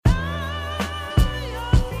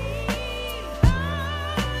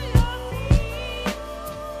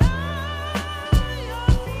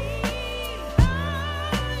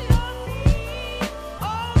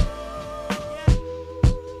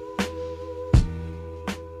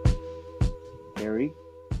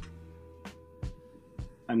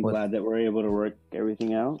I'm What? glad that we're able to work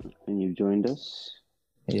everything out and you joined us.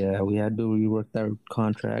 Yeah, we had to rework our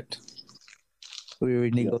contract. We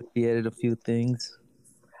Yep. renegotiated a few things.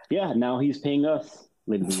 Yeah, now he's paying us,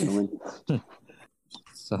 ladies and gentlemen.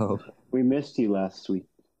 So We missed you last week.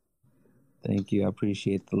 thank you. I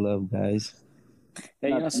appreciate the love, guys.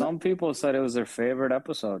 Hey, Not, some people said it was their favorite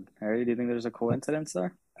episode. Harry, do you think there's a coincidence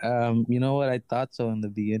there? You know what? I thought so in the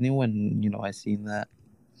beginning when I seen that,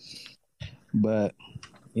 but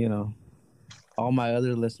you know, all my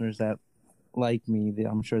other listeners that like me,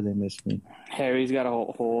 I'm sure they miss me. Harry's got a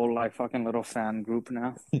whole like fucking little fan group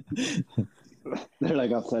now. they're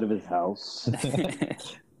like outside of his house.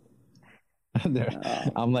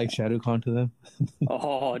 I'm like Shadow Khan to them.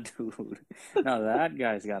 Oh, dude. No, that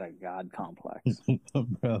guy's got a god complex.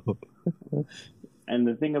 Bro. And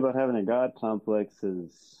the thing about having a god complex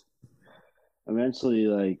is eventually,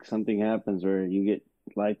 like, something happens where you get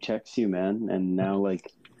life checks you, man. And now,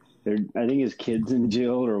 like, I think his kid's in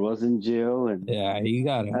jail or was in jail. And Yeah, you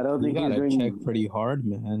gotta check pretty hard,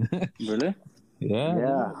 man. Really?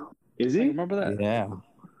 Yeah. Is I he? remember that. Yeah.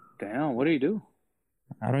 Damn, what do you do?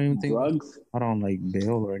 I don't even think Drugs? I don't like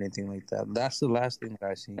bail or anything like that. That's the last thing that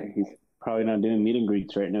I seen. He's probably not doing meet and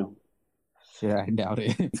greets right now. Yeah, I doubt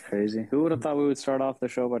it. It's crazy. Who would have thought we would start off the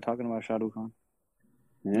show by talking about Shah Rukh Khan?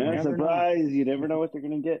 Yeah, never surprise! You never know what they're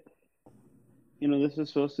gonna get. This is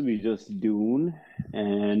supposed to be just Dune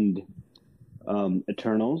and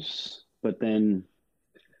Eternals, but then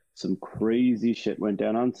some crazy shit went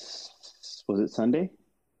down on. Was it Sunday?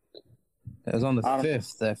 It was on the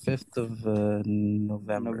 5th, the 5th of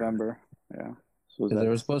November. Yeah. So There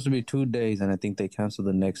was supposed to be 2 days, and I think they canceled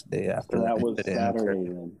the next day after so that. that was Saturday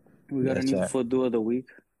then. We got a new Fudu of the week.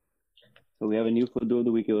 So we have a new Fudu of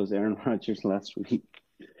the week. It was Aaron Rodgers last week.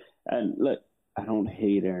 And look, I don't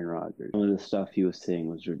hate Aaron Rodgers. Some of the stuff he was saying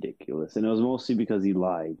was ridiculous. And it was mostly because he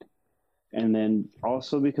lied. And then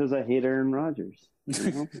also because I hate Aaron Rodgers.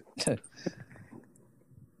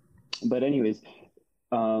 But anyways,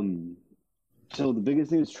 so the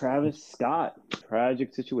biggest thing is Travis Scott.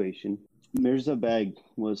 Tragic situation. Mirza Beg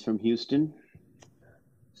was from Houston.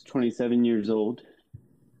 He's 27 years old.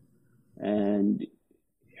 And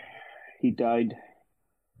he died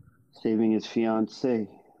saving his fiancée.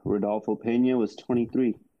 Rodolfo Pena was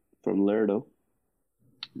 23 from Laredo.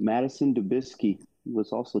 Madison Dubisky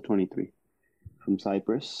was also 23 from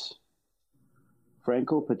Cyprus.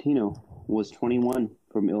 Franco Patino was 21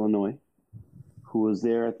 from Illinois, who was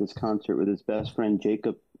there at this concert with his best friend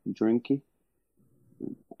Jacob Drinky.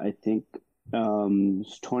 I think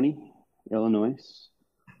was 20, Illinois.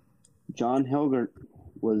 John Helgert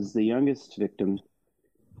was the youngest victim,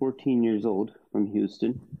 14 years old, from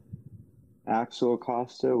Houston. Axel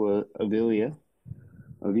Acosta Avila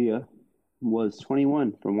was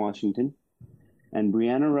 21 from Washington. And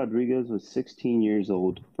Brianna Rodriguez was 16 years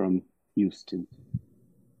old from Houston.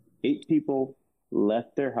 8 people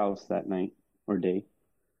left their house that night or day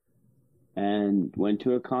and went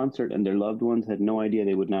to a concert, and their loved ones had no idea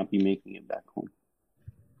they would not be making it back home.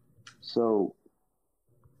 So,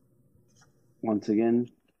 once again,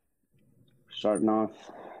 starting off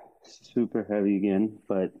super heavy again,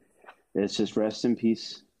 but it's just rest in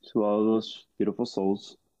peace to all of those beautiful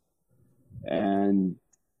souls. And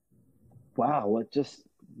wow,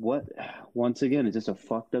 once again, it's just a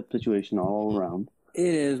fucked up situation all around.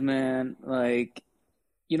 It is, man. Like,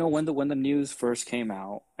 when the news first came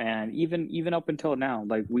out, and even up until now,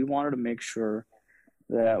 like, we wanted to make sure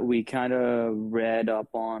that we kind of read up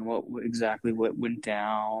on what went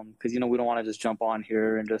down, because we don't want to just jump on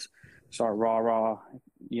here and just start rah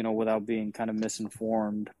without being kind of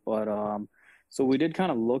misinformed. But so we did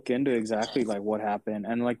kind of look into exactly like what happened,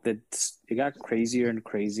 and like it got crazier and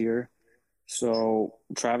crazier. So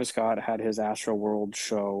Travis Scott had his Astroworld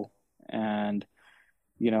show, and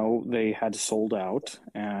they had sold out,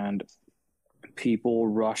 and people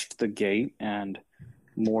rushed the gate, and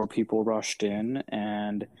more people rushed in,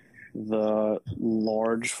 and the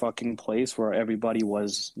large fucking place where everybody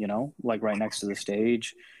was, like right next to the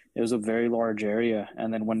stage, it was a very large area.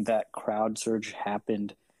 And then when that crowd surge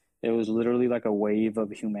happened, it was literally like a wave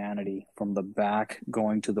of humanity from the back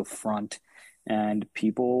going to the front, and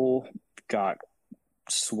people got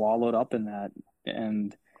swallowed up in that.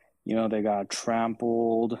 And they got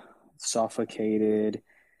trampled, suffocated,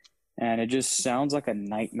 and it just sounds like a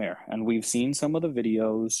nightmare. And we've seen some of the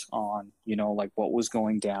videos on, like what was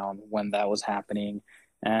going down when that was happening.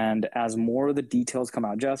 And as more of the details come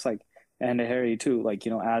out, just like, and Harry too, like,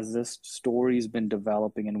 as this story's been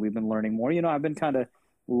developing and we've been learning more, I've been kind of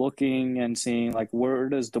looking and seeing, like, where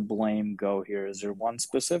does the blame go here? Is there one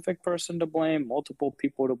specific person to blame, multiple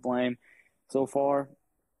people to blame so far?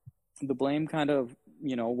 the blame kind of,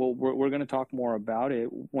 we're going to talk more about it.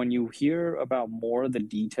 When you hear about more of the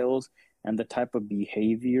details and the type of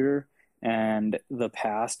behavior and the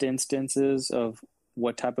past instances of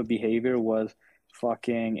what type of behavior was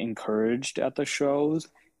fucking encouraged at the shows,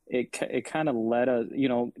 it kind of led us,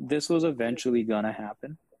 this was eventually going to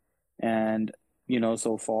happen. And,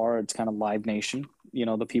 so far it's kind of Live Nation,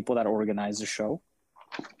 the people that organize the show,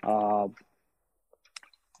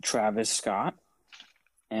 Travis Scott,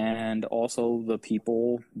 and also the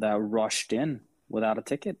people that rushed in without a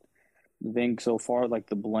ticket. I think so far, like,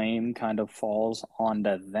 the blame kind of falls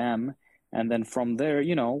onto them. And then from there,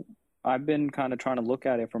 I've been kind of trying to look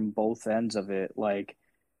at it from both ends of it. Like,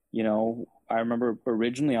 I remember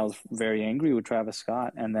originally I was very angry with Travis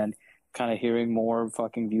Scott, and then kind of hearing more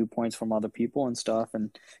fucking viewpoints from other people and stuff,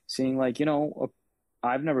 and seeing, like,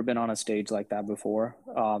 I've never been on a stage like that before.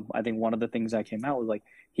 I think one of the things that came out was, like,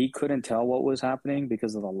 he couldn't tell what was happening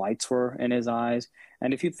because of the lights were in his eyes.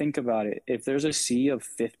 And if you think about it, if there's a sea of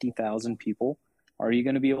 50,000 people, are you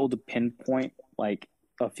going to be able to pinpoint, like,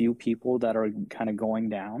 a few people that are kind of going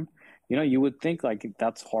down? You would think, like,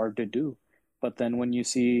 that's hard to do. But then when you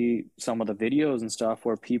see some of the videos and stuff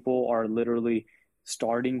where people are literally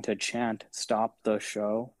starting to chant, "Stop the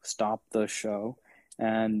show, stop the show."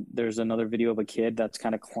 And there's another video of a kid that's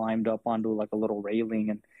kind of climbed up onto, like, a little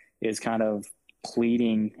railing and is kind of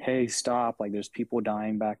pleading, "Hey, stop, like, there's people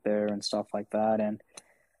dying back there," and stuff like that. And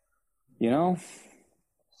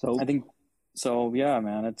So I think so. Yeah,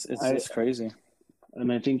 man, it's just crazy.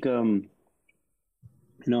 And I think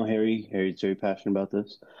Harry's very passionate about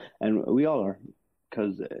this, and we all are,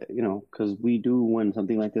 because we do, when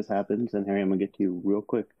something like this happens. And Harry, I'm gonna get to you real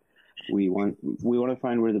quick. We want to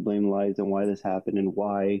find where the blame lies and why this happened, and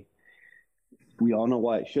why we all know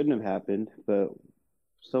why it shouldn't have happened. But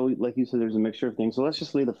so, like you said, there's a mixture of things. So let's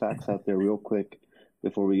just lay the facts out there real quick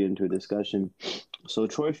before we get into a discussion. So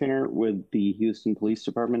Troy Finner with the Houston Police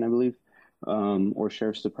Department, I believe, or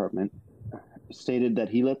Sheriff's Department, stated that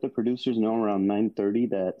he let the producers know around 9:30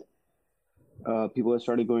 that people had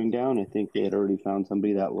started going down. I think they had already found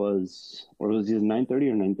somebody that was, or was it 9:30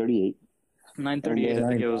 or 9:38? 9:38, I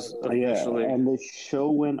think it was officially. And the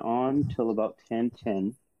show went on till about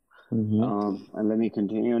 10:10. Mm-hmm. And let me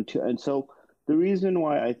continue. And so the reason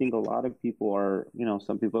why I think a lot of people are,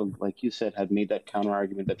 some people, like you said, have made that counter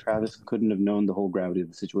argument that Travis couldn't have known the whole gravity of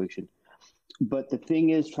the situation. But the thing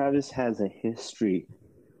is, Travis has a history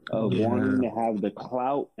of wanting to have the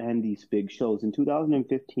clout and these big shows. In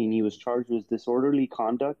 2015, he was charged with disorderly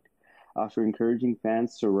conduct after encouraging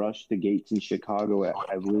fans to rush the gates in Chicago at,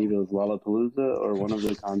 I believe it was Lollapalooza or one of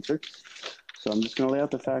the concerts. So I'm just going to lay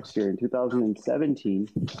out the facts here. In 2017,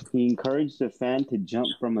 he encouraged a fan to jump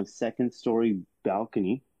from a second-story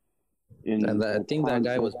balcony. And I think that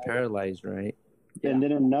guy was paralyzed, right? And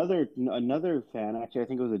then another fan, actually, I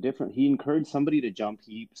think it was he encouraged somebody to jump.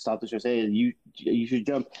 He stopped the show, saying, you should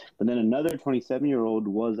jump. But then another 27-year-old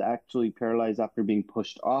was actually paralyzed after being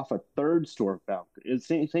pushed off a third-story balcony. It's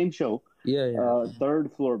same show. Yeah.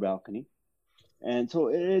 Third floor balcony. And so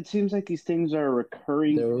it seems like these things are a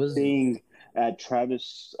recurring thing at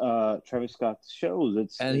Travis Scott's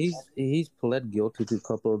shows. He's pled guilty to a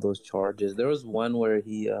couple of those charges. There was one where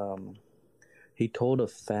he told a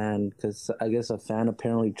fan, because I guess a fan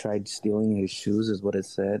apparently tried stealing his shoes, is what it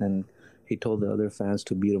said, and he told the other fans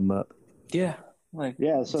to beat him up. Yeah,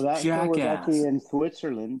 so that show was actually in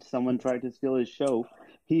Switzerland. Someone tried to steal his show.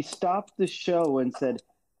 He stopped the show and said,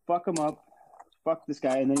 "Fuck him up, fuck this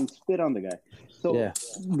guy," and then he spit on the guy. So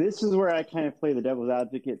This is where I kind of play the devil's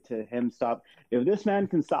advocate to him. Stop. If this man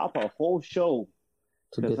can stop a whole show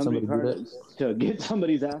to get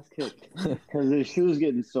somebody's ass kicked because his shoe's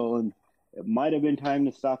getting stolen, it might have been time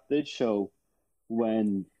to stop this show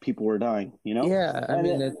when people were dying, Yeah, I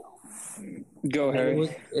mean, go Harry.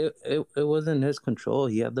 It wasn't his control.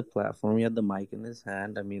 He had the platform. He had the mic in his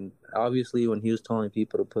hand. I mean, obviously, when he was telling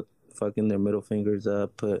people to put fucking their middle fingers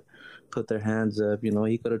up, put their hands up,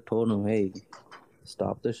 he could have told them, "Hey,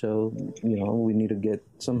 stop the show. We need to get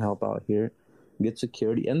some help out here, get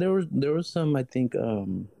security." And there was some, I think,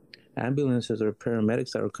 ambulances or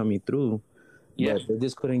paramedics that were coming through. Yeah, but they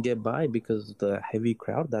just couldn't get by because of the heavy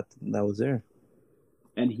crowd that was there.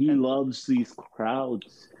 And he loves these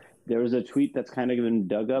crowds. There was a tweet that's kind of been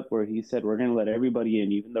dug up where he said, "We're going to let everybody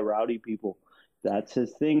in, even the rowdy people." That's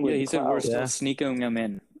his thing. Yeah, he said we're still sneaking them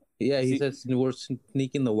in. Yeah, he said we're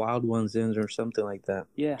sneaking the wild ones in or something like that.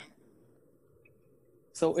 Yeah.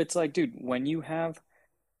 So it's like, dude, when you have,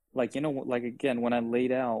 like, again, when I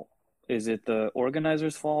laid out, is it the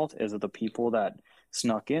organizer's fault? Is it the people that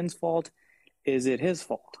snuck in's fault? Is it his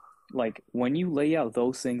fault? Like, when you lay out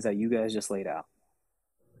those things that you guys just laid out,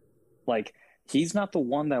 Like, he's not the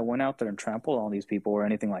one that went out there and trampled on these people or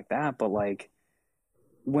anything like that. But like,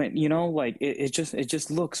 when like it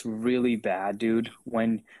just looks really bad, dude.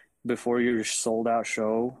 When before your sold out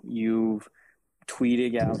show, you've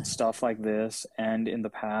tweeting out stuff like this, and in the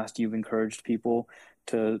past you've encouraged people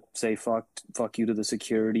to say fuck you to the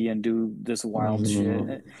security and do this wild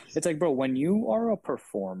shit. It's like, bro, when you are a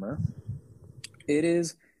performer, it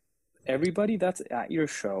is everybody that's at your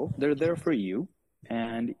show, they're there for you,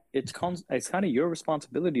 and it's kind of your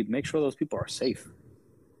responsibility to make sure those people are safe,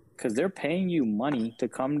 because they're paying you money to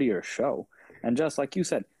come to your show. And just like you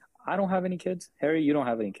said, I don't have any kids. Harry, you don't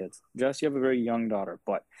have any kids. Jess, you have a very young daughter,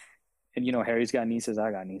 but and Harry's got nieces,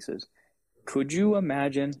 I got nieces. Could you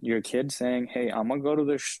imagine your kid saying, hey, I'm going to go to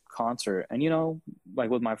this concert, and, like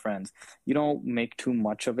with my friends, you don't make too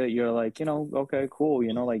much of it. You're like, okay, cool.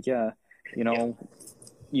 Like, yeah,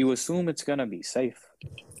 you assume it's going to be safe.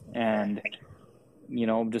 And,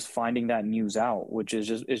 just finding that news out, which is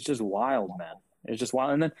it's just wild, man. It's just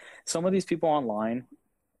wild. And then some of these people online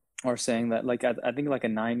are saying that, like, I think like a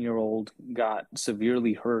 9-year-old got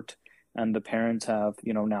severely hurt, and the parents have,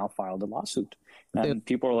 now filed a lawsuit. And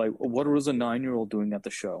people are like, what was a 9-year-old doing at the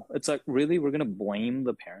show? It's like, really? We're going to blame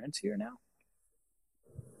the parents here now?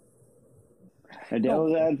 A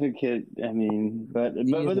devil's advocate, I mean, but the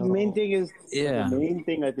main thing is, the main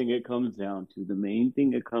thing I think it comes down to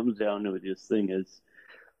with this thing is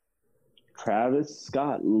Travis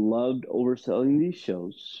Scott loved overselling these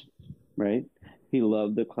shows, right? He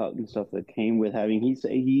loved the clout and stuff that came with having,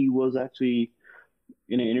 he was actually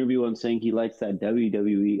in an interview on saying he likes that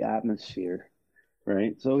WWE atmosphere,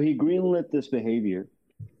 right? So he greenlit this behavior.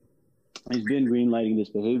 He's been greenlighting this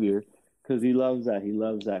behavior because he loves that. He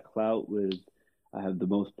loves that clout with, I have the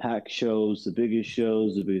most packed shows, the biggest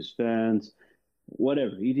fans,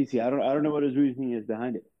 whatever, etc. I don't know what his reasoning is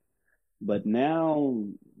behind it. But now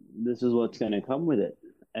this is what's going to come with it.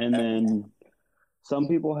 And then some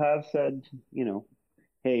people have said,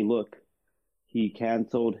 hey, look, he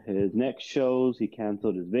canceled his next shows. He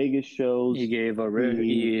canceled his Vegas shows.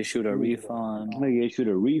 He issued a refund. He issued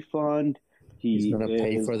a refund. He's going to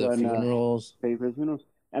pay for the funerals.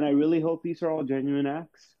 And I really hope these are all genuine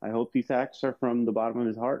acts. I hope these acts are from the bottom of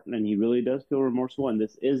his heart, and he really does feel remorseful. And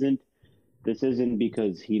this isn't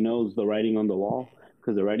because he knows the writing on the wall,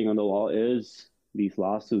 because the writing on the wall is these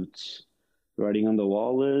lawsuits. The writing on the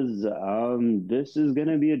wall is this is going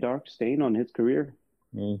to be a dark stain on his career.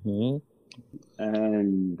 Mm-hmm.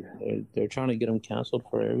 And they're trying to get him canceled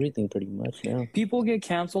for everything pretty much now. People get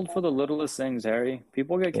canceled for the littlest things, Harry.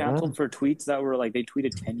 People get canceled for tweets that were like they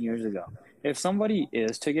tweeted 10 years ago. If somebody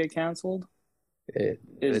is to get canceled, is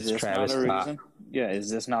this Travis not a reason? Yeah, is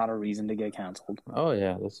this not a reason to get canceled? Oh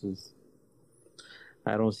yeah,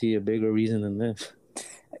 I don't see a bigger reason than this.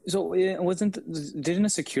 So didn't a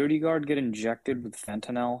security guard get injected with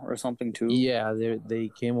fentanyl or something too? Yeah, they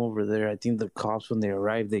came over there. I think the cops, when they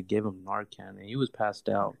arrived, they gave him Narcan, and he was passed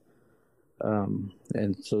out.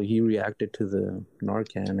 And so he reacted to the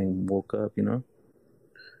Narcan and woke up,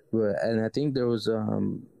 and I think there was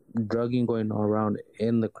drugging going on around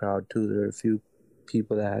in the crowd too. There were a few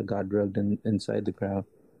people that had got drugged inside the crowd.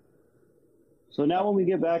 So now when we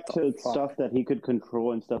get back to stuff that he could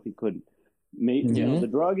control and stuff he couldn't, the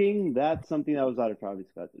drugging, that's something that was out of Travis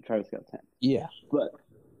Scott's hand. Yeah.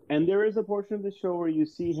 And there is a portion of the show where you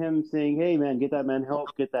see him saying, hey man, get that man help,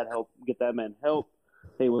 get that man help.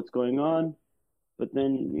 Hey, what's going on? But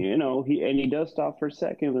then, he does stop for a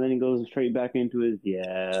second, but then he goes straight back into his,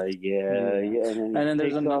 yeah. And then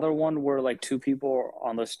there's another one where, like, two people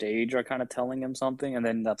on the stage are kind of telling him something, and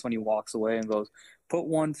then that's when he walks away and goes, put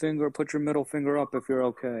your middle finger up if you're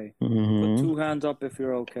okay. Mm-hmm. Put two hands up if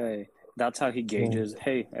you're okay. That's how he gauges,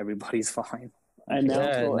 hey, everybody's fine. And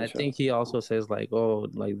I think he also says, like, oh,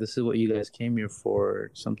 like, this is what you guys came here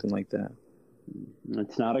for, something like that.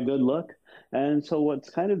 It's not a good look. And so what's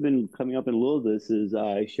kind of been coming up in a little of this is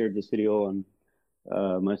I shared this video on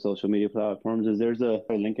my social media platforms. Is there's a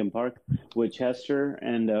Linkin Park with Chester,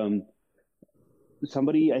 and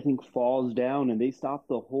somebody, I think, falls down, and they stop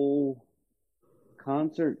the whole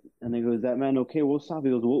concert, and they go, is that man okay? We'll stop.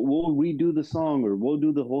 He goes, we'll redo the song, or we'll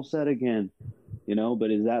do the whole set again,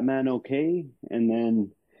 but is that man okay? And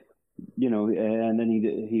then and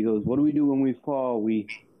then he goes, what do we do when we fall? We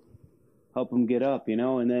help him get up,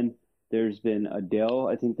 and then there's been Adele.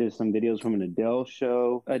 I think there's some videos from an Adele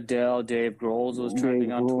show. Dave Grohl was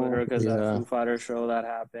trending on Twitter because that Foo Fighters show that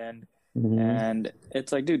happened. Mm-hmm. And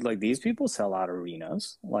it's like, dude, like, these people sell out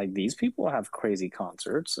arenas. Like, these people have crazy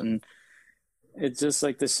concerts, and it's just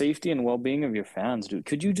like the safety and well-being of your fans, dude.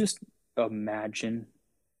 Could you just imagine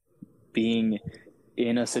being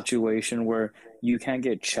in a situation where you can't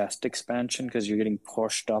get chest expansion because you're getting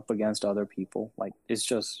pushed up against other people. Like it's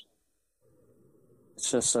just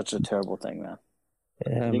such a terrible thing, man.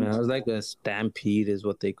 Yeah, man. It was like a stampede, is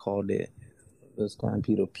what they called it. A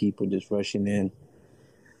stampede of people just rushing in.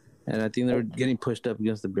 And I think they were getting pushed up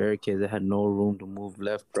against the barricades. They had no room to move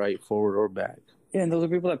left, right, forward, or back. Yeah, and those are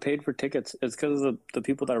people that paid for tickets. It's because of the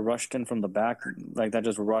people that rushed in from the back, like that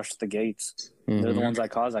just rushed the gates. Mm-hmm. They're the ones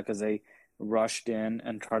that caused that because they rushed in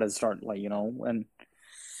and tried to start, like, you know, and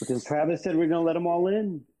because Travis said we're gonna let them all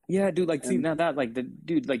in. Yeah, dude. Like, see, now that, like,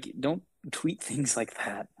 dude, like, don't tweet things like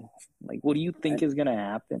that. Like, what do you think is gonna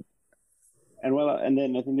happen? And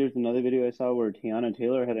then I think there's another video I saw where Tiana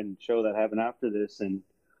Taylor had a show that happened after this, and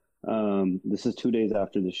this is 2 days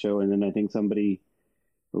after the show, and then I think somebody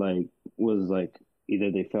like was like either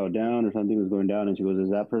they fell down or something was going down, and she goes,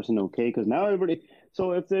 "Is that person okay?" Because now everybody.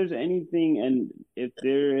 So if there's anything, and if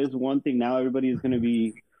there is one thing, now everybody is going to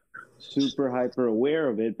be super hyper aware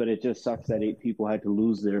of it. But it just sucks that 8 people had to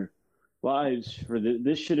lose their lives for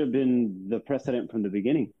this. Should have been the precedent from the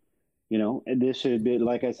beginning, you know. And this should have been,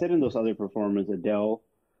 like I said in those other performers, Adele,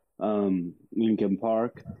 Linkin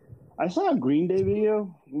Park. I saw a Green Day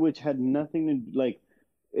video which had nothing to like.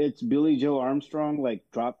 It's Billy Joe Armstrong like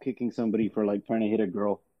drop kicking somebody for like trying to hit a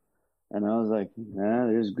girl, and I was like, "Nah,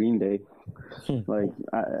 there's Green Day." Like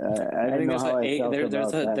I think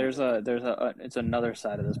there's it's another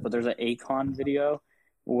side of this, but there's an Akon video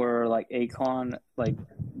where like Akon like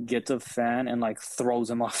gets a fan and like throws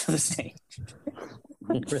him off the stage.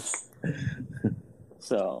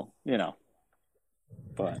 So you know,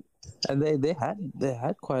 but. And they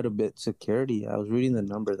had quite a bit security. I was reading the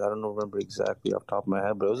numbers. I don't remember exactly off the top of my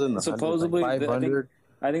head, but it was in the supposedly like 500.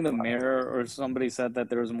 I think the Mirror or somebody said that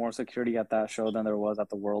there was more security at that show than there was at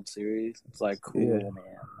the World Series. It's like, cool, yeah. Man.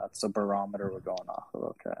 That's the barometer we're going off of.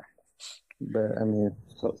 Okay, but I mean,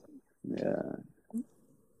 yeah.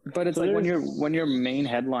 But it's like when your main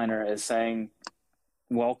headliner is saying,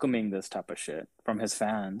 welcoming this type of shit from his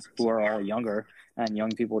fans who are all younger, and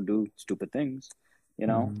young people do stupid things. You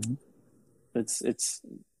know,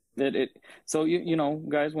 so you know,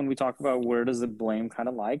 guys, when we talk about where does the blame kind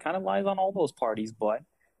of lies on all those parties, but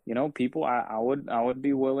you know, people, I would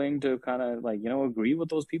be willing to kind of like, you know, agree with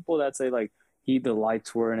those people that say like the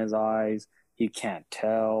lights were in his eyes, he can't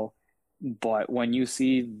tell. But when you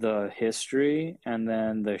see the history and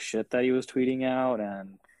then the shit that he was tweeting out,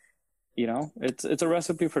 and you know, it's a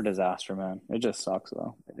recipe for disaster, man. It just sucks,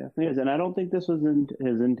 though. It definitely is. And I don't think this was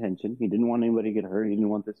his intention. He didn't want anybody to get hurt. He didn't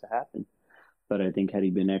want this to happen. But I think had he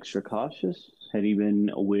been extra cautious, had he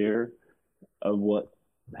been aware of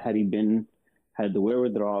had the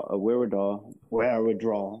wherewithal.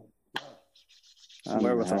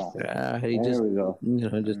 Yeah, he just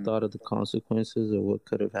thought of the consequences of what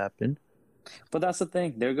could have happened. But that's the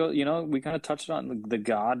thing. There goes, you know, we kind of touched on the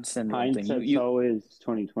God syndrome thing. Hindsight's always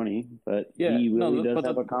 2020, but he really does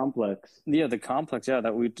have a complex. Yeah, the complex,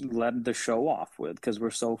 that we led the show off with because we're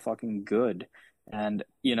so fucking good. And,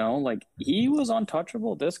 you know, like, he was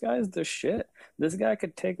untouchable. This guy's the shit. This guy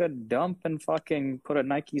could take a dump and fucking put a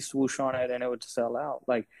Nike swoosh on it and it would sell out.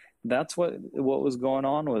 Like, that's what was going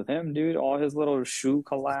on with him, dude. All his little shoe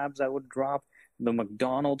collabs that would drop. The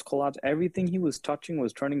McDonald's collapse, everything he was touching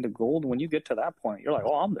was turning to gold. When you get to that point, you're like,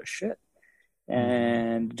 oh, I'm the shit.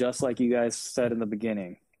 And just like you guys said in the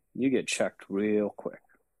beginning, you get checked real quick.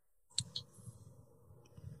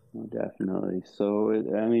 Oh, definitely. So,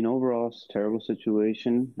 I mean, overall, it's a terrible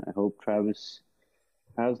situation. I hope Travis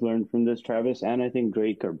has learned from this. Travis and I think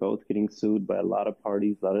Drake are both getting sued by a lot of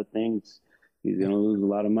parties, a lot of things. He's going to lose a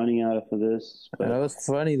lot of money out of this. But that was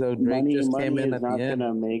funny, though. Drake just came in at the end. Money is not going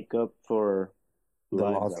to make up for the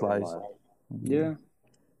lost lives. Yeah.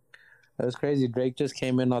 That was crazy. Drake just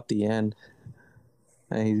came in at the end,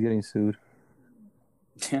 and he's getting sued.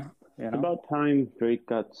 Yeah. It's about time Drake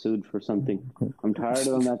got sued for something. I'm tired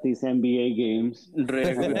of him at these NBA games.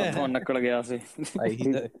 Drake, like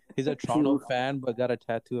he's a Toronto fan, but got a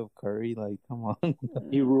tattoo of Curry. Like, come on.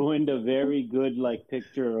 He ruined a very good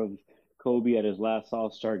picture of Kobe at his last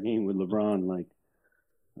All-Star game with LeBron.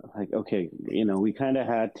 Like okay, you know, we kind of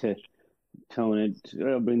had to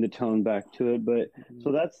bring the tone back to it, but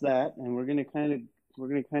so that's that, and we're gonna kind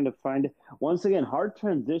of find it once again. Hard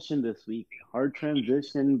transition this week,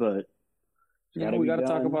 but we got to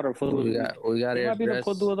talk about our football. We got it might be the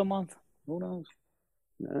football of the month. Who knows?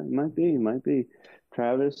 It might be.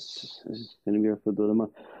 Travis is gonna be our football of the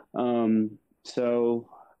month. So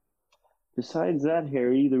besides that,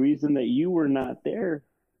 Harry, the reason that you were not there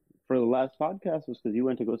for the last podcast was because you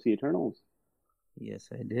went to go see Eternals. Yes,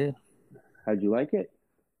 I did. How'd you like it?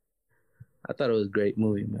 I thought it was a great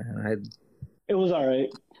movie, man. It was all right.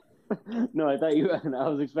 No, I thought you. I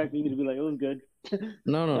was expecting you to be like, it was good.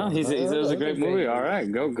 No. He said it was a great movie. All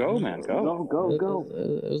right, go, man, go. Go.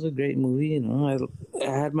 It was a great movie. You know, I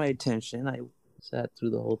had my attention. I sat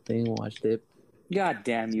through the whole thing, watched it. God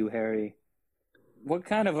damn you, Harry. What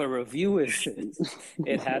kind of a review is this?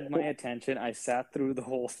 It had my attention. I sat through the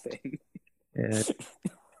whole thing. Yeah.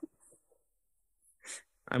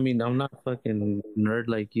 I mean, I'm not fucking nerd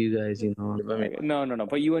like you guys, you know. I mean, No.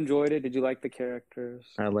 But you enjoyed it. Did you like the characters?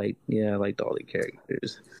 I liked all the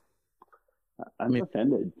characters. I'm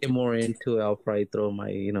offended. Get more into it. I'll probably throw my,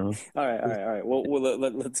 you know. All right. Well,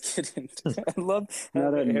 let's get into it. I love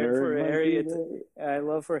Not a nerd for like Harry. you, I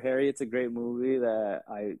love for Harry. It's a great movie that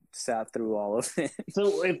I sat through all of it.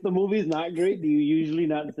 So if the movie's not great, do you usually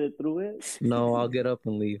not sit through it? No, I'll get up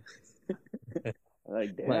and leave.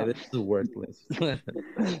 Like, damn. Like, this is worthless.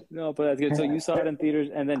 No, but that's good. So you saw it in theaters,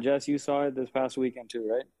 and then Jess, you saw it this past weekend too,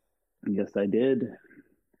 right? Yes, I did.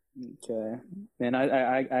 Okay, and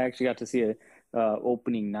I actually got to see it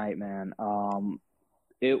opening night, man.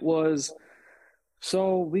 It was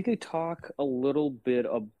so we could talk a little bit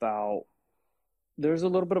about. There's a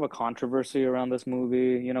little bit of a controversy around this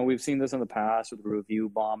movie. You know, we've seen this in the past with review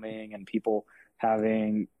bombing and people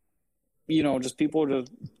having, you know, just people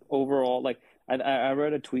just overall like. I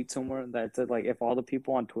read a tweet somewhere that said like if all the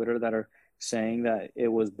people on Twitter that are saying that it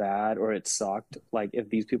was bad or it sucked, like if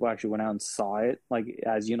these people actually went out and saw it, like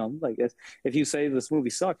as you know, like if you say this movie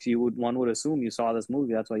sucks, one would assume you saw this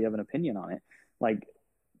movie. That's why you have an opinion on it. Like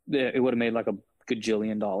it would have made like a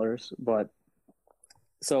gajillion dollars. But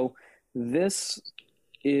so this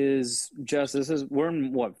is we're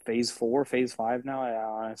in what, phase 4, phase 5 now. I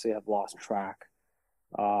honestly have lost track.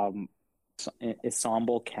 Ensemble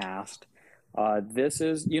cast. This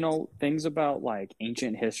is, you know, things about like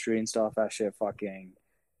ancient history and stuff. That shit fucking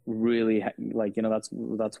really, like, you know,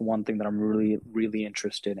 that's one thing that I'm really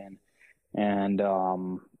interested in. And,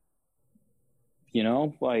 you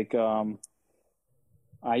know, like,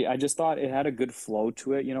 I just thought it had a good flow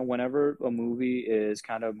to it. You know, whenever a movie is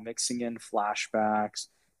kind of mixing in flashbacks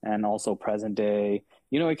and also present day,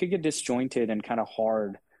 you know, it could get disjointed and kind of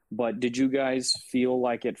hard. But did you guys feel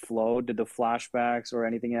like it flowed? Did the flashbacks or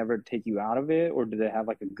anything ever take you out of it, or did it have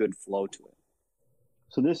like a good flow to it?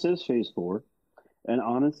 So this is phase 4, and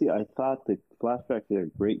honestly, I thought the flashbacks did a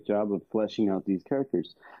great job of fleshing out these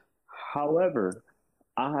characters. However,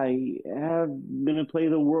 I am gonna play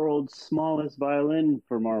the world's smallest violin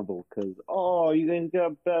for Marvel because you guys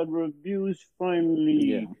got bad reviews finally.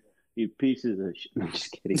 Yeah. You pieces of shit. I'm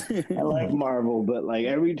just kidding. I like Marvel, but like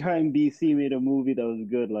every time DC made a movie that was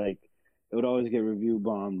good, like it would always get review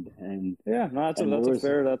bombed. And yeah, no,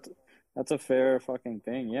 that's a fair fucking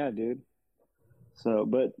thing. Yeah, dude. So,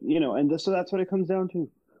 but you know, so that's what it comes down to.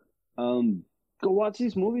 Go watch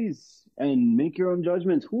these movies and make your own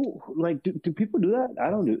judgments. Who like do people do that? I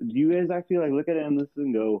don't do. Do you guys actually like look at it and listen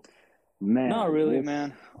and go, man? Not really,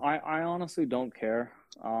 man. I honestly don't care.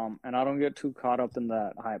 And I don't get too caught up in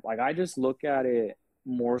that hype. Like I just look at it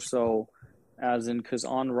more so as in, because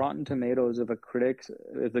on Rotten Tomatoes, if the critics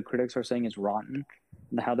are saying it's rotten,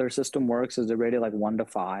 how their system works is they're rated like 1 to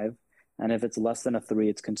 5, and if it's less than a 3,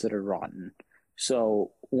 it's considered rotten.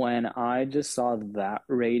 So when I just saw that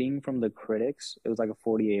rating from the critics, it was like a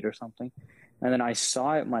 48 or something, and then I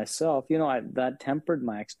saw it myself. You know, that tempered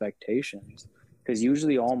my expectations. Because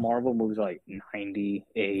usually all Marvel movies are like 90,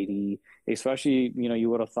 80, especially, you know, you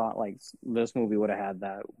would have thought like this movie would have had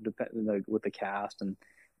that like, with the cast and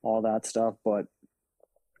all that stuff. But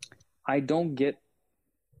I don't get,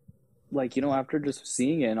 like, you know, after just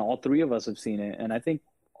seeing it, and all 3 of us have seen it, and I think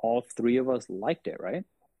all 3 of us liked it, right?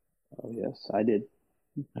 Oh, yes, I did.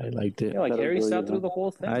 I liked it. Yeah, like Harry sat through the whole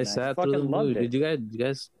thing. I sat through the movie. Did you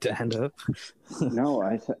guys stand up? No,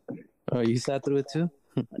 I sat. Oh, you sat through it too?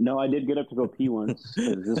 No, I did get up to go pee once.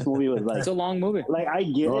 This movie was like, it's a long movie. Like I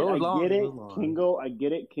get I get it. I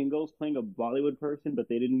get it. Kingo's playing a Bollywood person, but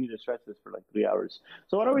they didn't need to stretch this for like 3 hours.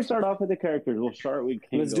 So why don't we start off with the characters? We'll start with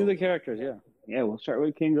Kingo. Let's do the characters. Yeah. Yeah, we'll start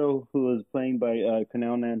with Kingo, who was playing by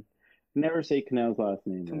Kumail Nanjiani. Never say Kumail's last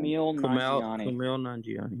name. Kumail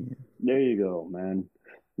Nanjiani. There you go, man.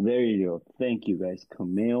 There you go. Thank you, guys.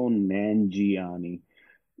 Kumail Nanjiani.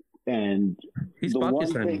 And he's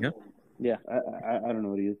Pakistani, huh? Yeah. I don't know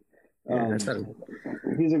what he is. Yeah,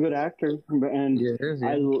 he's a good actor, and yeah.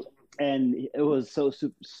 And it was so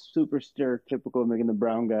super stereotypical of making the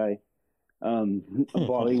brown guy a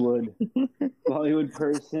Bollywood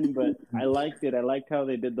person, but I liked it. I liked how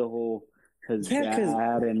they did the whole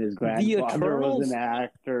dad and his grandfather was an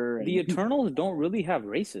actor. The Eternals don't really have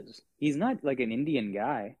races. He's not like an Indian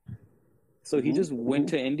guy, so he just went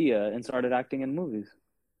to India and started acting in movies.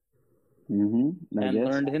 And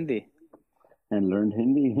learned Hindi.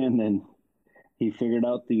 And then he figured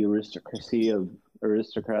out the aristocracy of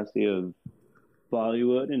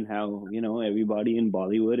Bollywood and how, everybody in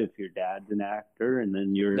Bollywood, if your dad's an actor and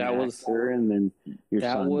then you're an actor and then your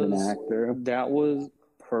son's an actor. That was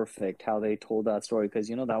perfect how they told that story, because,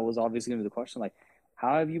 that was obviously going to be the question, like,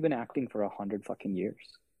 how have you been acting for 100 fucking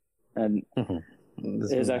years? And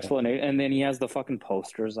his explanation, and then he has the fucking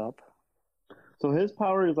posters up. So his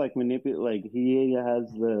power is like manipulate, like he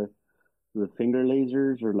has the finger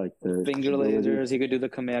lasers or like the finger lasers. He could do the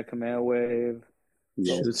Kamehameha wave.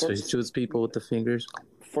 Yeah. Shoots people with the fingers.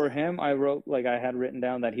 For him, I had written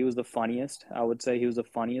down that he was the funniest. I would say he was the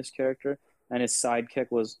funniest character, and his sidekick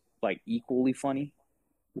was like equally funny,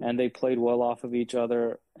 and they played well off of each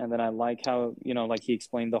other. And then I like how, like he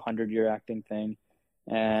explained the 100-year acting thing,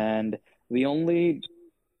 and the only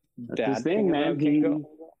bad thing about Kingo.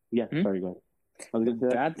 Yeah, sorry, go ahead. The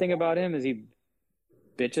bad thing about him is he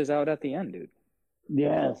bitches out at the end, dude.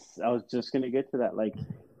 Yes, I was just gonna get to that. Like,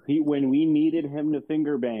 when we needed him to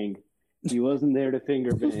finger bang, he wasn't there to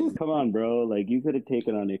finger bang. Come on, bro. Like, you could have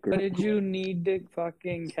taken on Icarus. But did you need to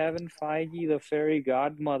fucking Kevin Feige, the fairy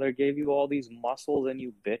godmother, gave you all these muscles and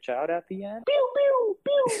you bitch out at the end? Pew, pew,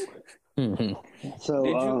 pew.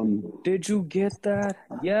 So, did you get that?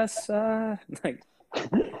 Yes, like.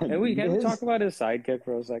 And we can talk about his sidekick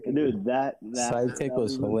for a second. Dude, that sidekick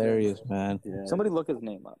was hilarious, man. Yeah. Somebody look his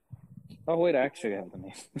name up. Oh, wait, I actually have the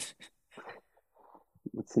name.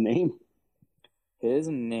 What's the name? His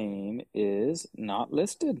name is not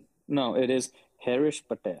listed. No, it is Harish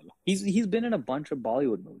Patel. He's been in a bunch of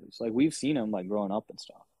Bollywood movies. Like, we've seen him, like, growing up and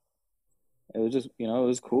stuff. It was just, it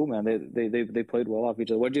was cool, man. They played well off each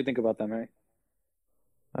other. What did you think about that, Mary?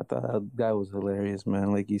 I thought that guy was hilarious,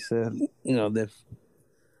 man. Like you said,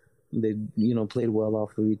 they played well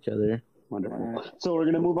off of each other. Wonderful. So we're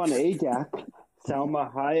gonna move on to Ajax. Salma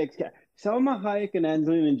Hayek and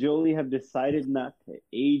Angelina Jolie have decided not to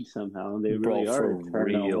age somehow. They really are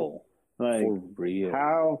real. Like, for real.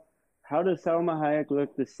 How does Salma Hayek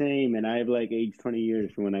look the same? And I've like aged 20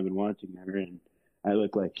 years from when I've been watching her, and I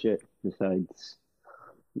look like shit. Besides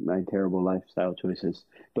my terrible lifestyle choices,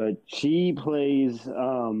 but she plays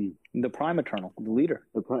the Prime Eternal, the leader.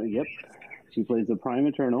 Yep, she plays the Prime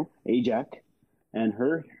Eternal, Ajax, and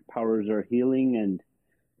her powers are healing and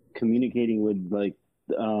communicating with like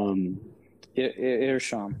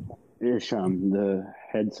Irsham, the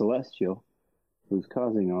head celestial, who's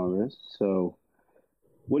causing all this. So,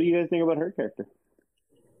 what do you guys think about her character?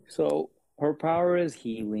 So her power is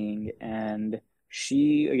healing, and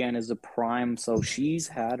she, again, is a prime, so she's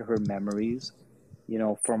had her memories,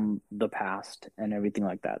 from the past and everything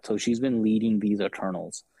like that. So she's been leading these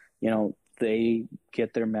Eternals. They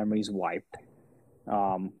get their memories wiped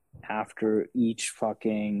after each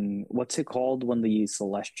fucking... What's it called when the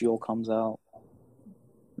Celestial comes out?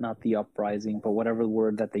 Not the Uprising, but whatever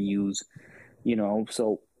word that they use.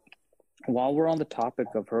 So while we're on the topic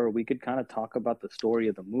of her, we could kind of talk about the story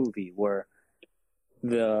of the movie, where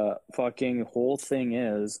the fucking whole thing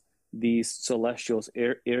is these Celestials,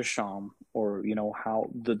 Irsham, or, how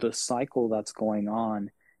the cycle that's going on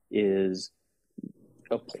is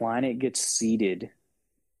a planet gets seeded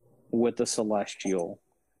with the Celestial,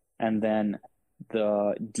 and then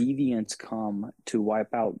the Deviants come to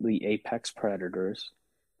wipe out the apex predators,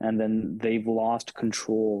 and then they've lost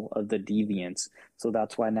control of the Deviants. So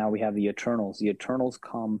that's why now we have the Eternals. The Eternals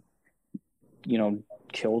come,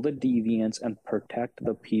 kill the Deviants and protect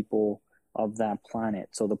the people of that planet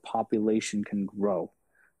so the population can grow.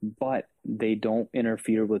 But they don't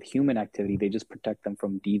interfere with human activity. They just protect them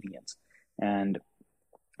from Deviants. And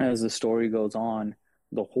as the story goes on,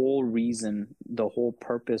 the whole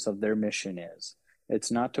purpose of their mission is,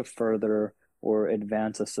 it's not to further or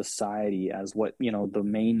advance a society as what, the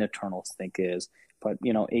main Eternals think is, but,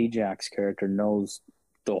 Ajax's character knows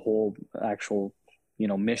the whole actual,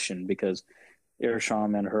 mission, because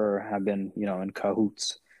Irsham and her have been, in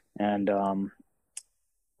cahoots. And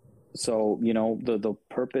so, the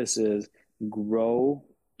purpose is grow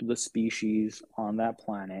the species on that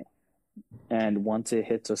planet. And once it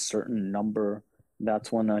hits a certain number,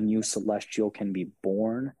 that's when a new Celestial can be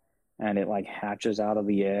born. And it like hatches out of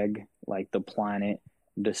the egg, like the planet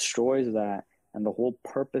destroys that. And the whole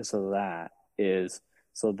purpose of that is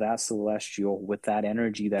so that Celestial, with that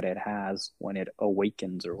energy that it has when it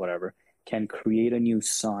awakens or whatever, can create a new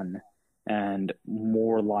sun, and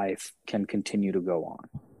more life can continue to go on.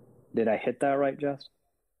 Did I hit that right, Jess?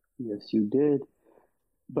 Yes, you did.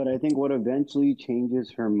 But I think what eventually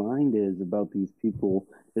changes her mind is about these people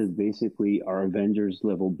is basically our Avengers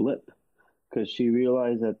level blip. Because she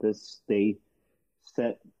realized that they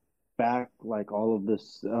set back like all of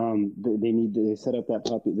this. They set up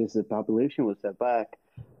that this population was set back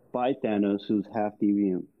by Thanos, who's half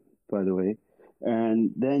deviant, by the way.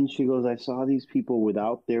 And then she goes, I saw these people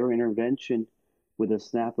without their intervention, with a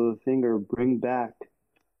snap of a finger, bring back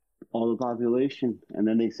all the population. And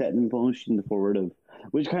then they set in motion forward of,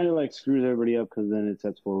 which kind of like screws everybody up because then it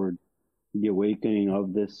sets forward the awakening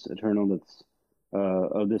of this Eternal that's,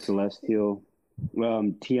 of the Celestial,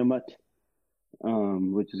 Tiamat,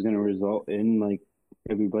 which is going to result in like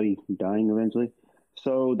everybody dying eventually.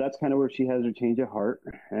 So that's kind of where she has her change of heart.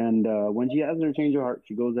 And when she has her change of heart,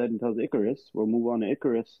 she goes ahead and tells Ikaris. We'll move on to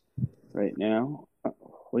Ikaris right now.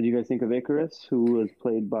 What do you guys think of Ikaris, who was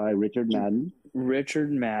played by Richard Madden?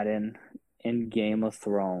 Richard Madden in Game of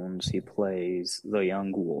Thrones, he plays the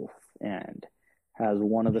young wolf and has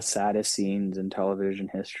one of the saddest scenes in television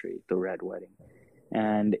history, the Red Wedding.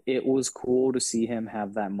 And it was cool to see him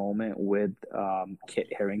have that moment with Kit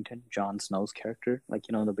Harington, Jon Snow's character, like,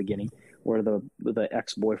 you know, in the beginning, where the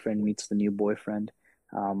ex-boyfriend meets the new boyfriend.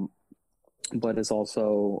 But it's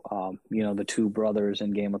also, you know, the two brothers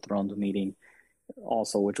in Game of Thrones meeting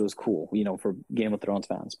also, which was cool, you know, for Game of Thrones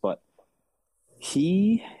fans. But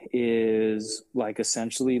he is like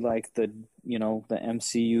essentially like the, you know, the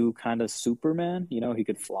MCU kind of Superman. You know, he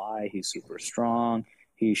could fly, he's super strong.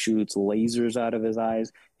 He shoots lasers out of his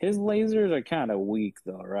eyes. His lasers are kind of weak,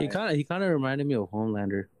 though, right? He kind of reminded me of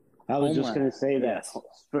Homelander. I was just gonna say that, yes.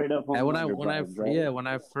 Straight up. And Homelander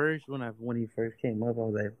when he first came up, I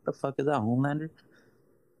was like, "What the fuck is that, Homelander?"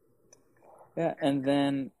 Yeah, and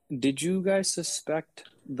then did you guys suspect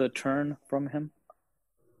the turn from him?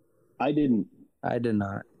 I didn't. I did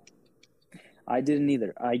not. I didn't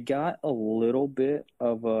either. I got a little bit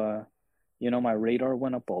of a, you know, my radar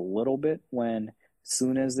went up a little bit when.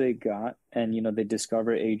 Soon as they got, and you know, they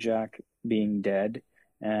discover Ajak being dead,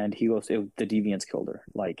 and he goes, the deviants killed her.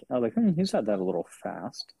 Like, I was like, he said that a little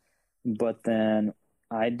fast. But then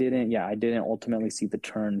I didn't ultimately see the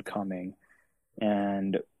turn coming.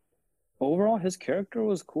 And overall, his character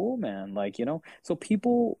was cool, man. Like, you know, so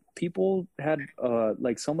people had,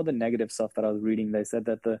 like some of the negative stuff that I was reading, they said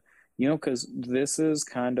that you know, because this is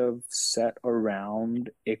kind of set around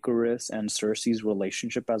Ikaris and Cersei's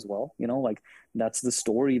relationship as well. You know, like that's the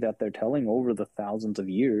story that they're telling over the thousands of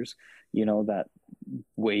years. You know, that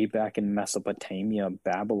way back in Mesopotamia,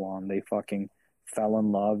 Babylon, they fucking fell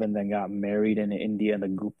in love and then got married in India, the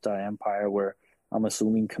Gupta Empire, where I'm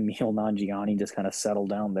assuming Camille Nanjiani just kind of settled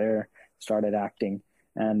down there, started acting.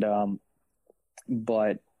 And,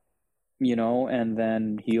 but, you know, and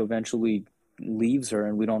then he eventually leaves her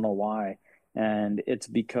and we don't know why, and it's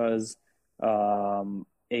because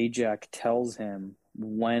Ajak tells him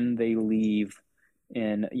when they leave,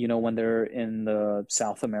 in, you know, when they're in the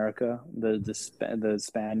South America, the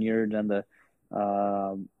Spaniard and the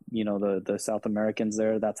you know, the South Americans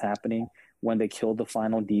there, that's happening when they kill the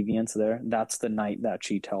final deviants there. That's the night that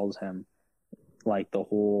she tells him like the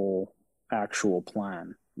whole actual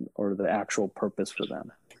plan or the actual purpose for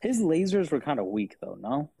them. His lasers were kind of weak though,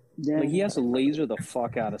 no? Yeah. Like he has to laser the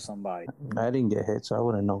fuck out of somebody. I didn't get hit, so I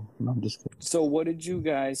wouldn't know. No, I'm just kidding. So what did you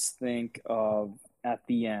guys think of at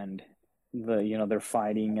the end? You know, they're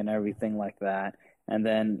fighting and everything like that. And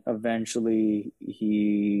then eventually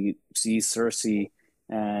he sees Cersei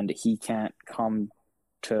and he can't come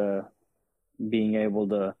to being able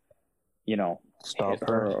to, you know, stop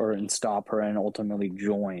her and stop her, and ultimately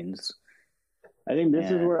joins. I think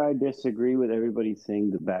this is where I disagree with everybody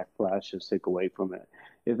saying the backlash should stick away from it.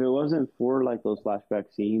 If it wasn't for like those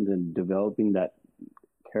flashback scenes and developing that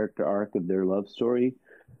character arc of their love story,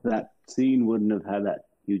 that scene wouldn't have had that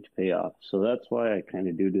huge payoff. So that's why I kind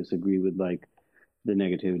of do disagree with like the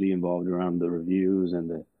negativity involved around the reviews and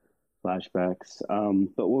the flashbacks.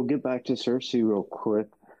 But we'll get back to Cersei real quick.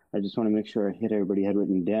 I just want to make sure I hit everybody had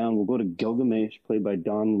written down. We'll go to Gilgamesh, played by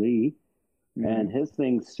Don Lee. Mm-hmm. And his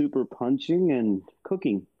thing's super punching and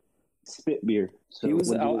cooking. Spit beer. So what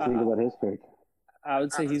do you think about his character? I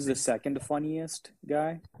would say he's the second funniest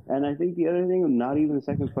guy. And I think the other thing, not even the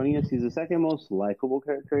second funniest, he's the second most likable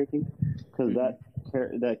character, I think. Because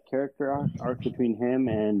that character arc between him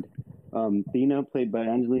and Thena, played by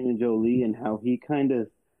Angelina Jolie, and how he kind of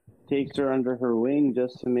takes her under her wing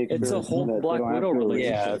just to make it's sure a whole Black Widow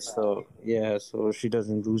relationship. So she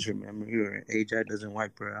doesn't lose her memory, or Ajak doesn't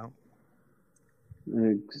wipe her out.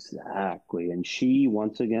 Exactly. And she,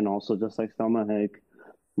 once again, also just like Salma Hayek,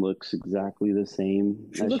 looks exactly the same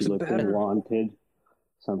as she looked in Wanted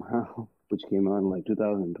somehow, which came out in like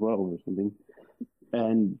 2012 or something.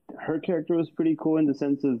 And her character was pretty cool in the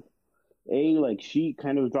sense of, like she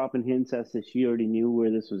kind of was dropping hints as to she already knew where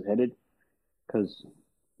this was headed, because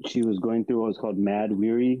she was going through what was called Mad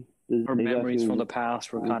Weary her memories from the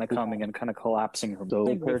past were kind of coming and kind of collapsing her.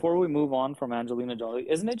 So, before we move on from Angelina Jolie,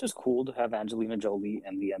 isn't it just cool to have Angelina Jolie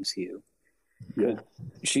in the MCU? yeah.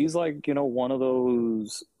 She's like, one of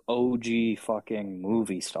those OG fucking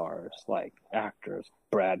movie stars, like actors,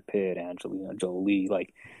 Brad Pitt, Angelina Jolie,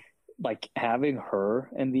 like having her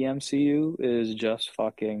in the MCU is just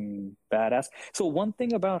fucking badass. So one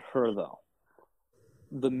thing about her though,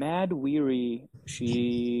 the Mad Weary,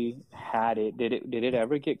 she had it. Did it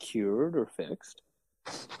ever get cured or fixed?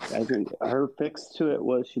 I think her fix to it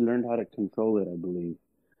was she learned how to control it, I believe,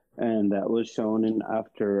 and that was shown in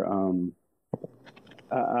after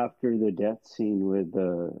the death scene with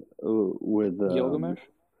Gilgamesh.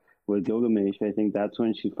 With Gilgamesh. I think that's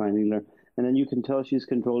when she finally learned, and then you can tell she's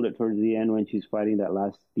controlled it towards the end when she's fighting that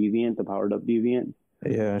last deviant, the powered up deviant.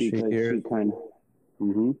 Yeah, she kind of.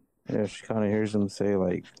 Mm-hmm. Yeah, she kind of hears him say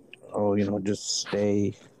like, "Oh, just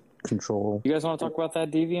stay control." You guys want to talk about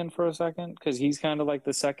that deviant for a second? Because he's kind of like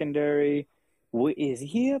the secondary. Is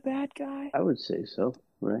he a bad guy? I would say so,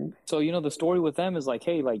 right? So the story with them is like,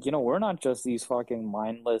 hey, like we're not just these fucking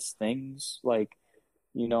mindless things. Like,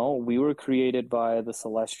 we were created by the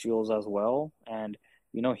Celestials as well, and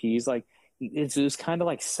he's like, it's kind of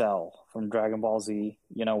like Cell from Dragon Ball Z.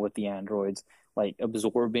 With the androids, like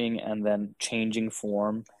absorbing and then changing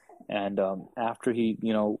form. And after he,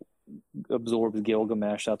 absorbs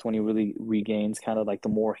Gilgamesh, that's when he really regains kind of like the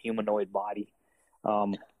more humanoid body.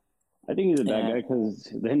 I think he's a bad guy because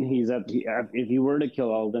then if he were to kill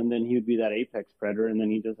all of them, then he would be that apex predator, and then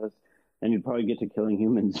he'd probably get to killing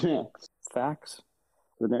humans next. Facts.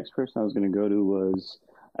 The next person I was going to go to was,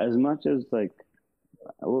 as much as like,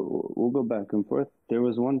 we'll go back and forth. There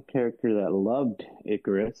was one character that loved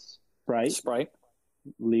Icarus, Sprite,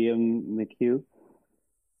 Liam McHugh.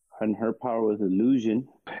 And her power was illusion.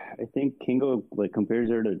 I think Kingo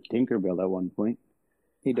compares her to Tinkerbell at one point.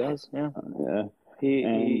 He does, yeah. Yeah.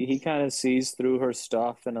 He kind of sees through her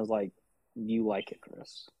stuff and is like, "You like it,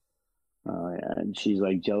 Chris." Oh yeah, and she's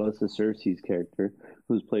like jealous of Cersei's character,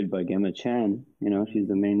 who's played by Gemma Chan. She's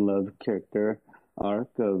the main love character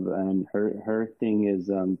arc and her thing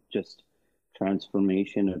is just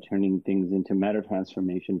transformation or turning things into matter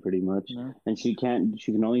transformation pretty much. Yeah. And she can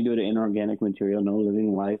only do it in inorganic material, no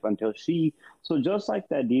living life until so just like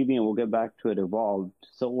that deviant, we'll get back to it, evolved,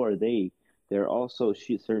 so are they're also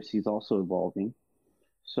Cersei's also evolving,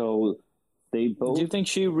 so they both. Do you think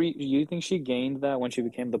she gained that when she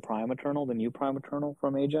became the Prime Eternal, the new Prime Eternal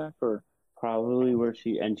from Ajax, or probably where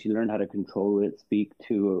she learned how to control it, speak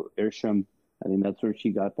to Irsham? I think that's where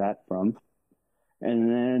she got that from.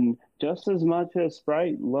 And then, just as much as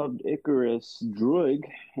Sprite loved Icarus, Druig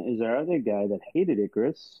is our other guy that hated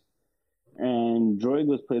Icarus. And Druig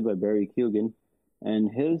was played by Barry Keoghan.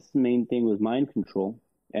 And his main thing was mind control.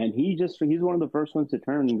 And he's one of the first ones to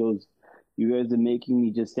turn and goes, "You guys are making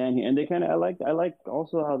me just stand here." And they kind of, I like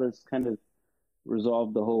also how this kind of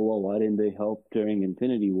resolved the whole, well, why didn't they help during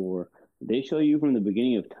Infinity War? They show you from the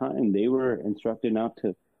beginning of time, they were instructed not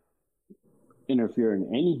to interfere in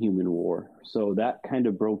any human war. So that kind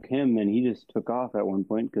of broke him, and he just took off at one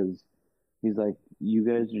point because he's like, "You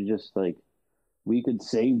guys are just like, we could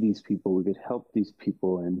save these people, we could help these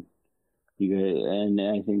people," and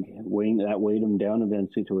I think weighed him down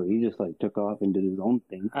eventually to where he just like took off and did his own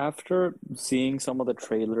thing. After seeing some of the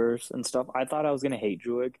trailers and stuff, I thought I was gonna hate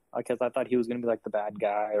Druig because I thought he was gonna be like the bad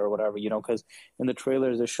guy or whatever, because in the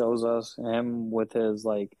trailers it shows us him with his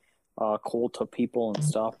like cult of people and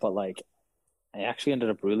stuff, but like I actually ended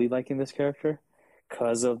up really liking this character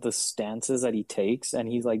because of the stances that he takes. And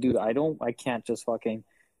he's like, dude, I can't just fucking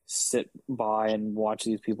sit by and watch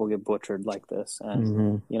these people get butchered like this.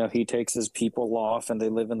 And, he takes his people off and they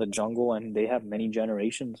live in the jungle and they have many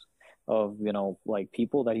generations of, like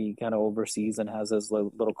people that he kind of oversees and has his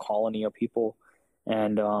little colony of people.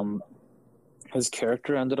 And his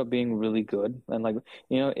character ended up being really good. And like,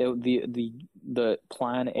 the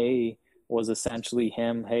plan A was essentially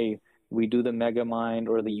him, hey, we do the mega mind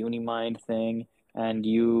or the unimind thing, and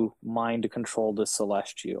you mind control the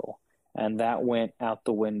celestial. And that went out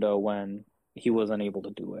the window when he wasn't able to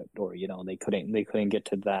do it, or they couldn't get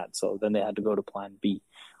to that. So then they had to go to plan B.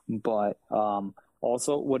 But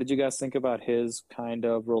also, what did you guys think about his kind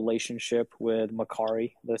of relationship with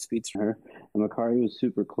Makari, the speedster? And Makari was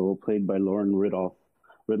super cool, played by Lauren Ridloff.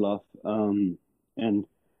 And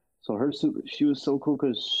so she was so cool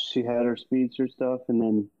because she had her speedster stuff, and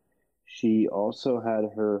then she also had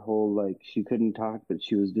her whole, like, she couldn't talk, but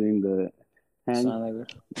she was doing the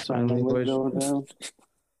sign language.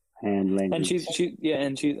 hand language.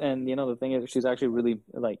 And and you know the thing is she's actually really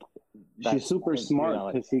like she's super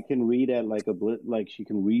smart because she can read at like she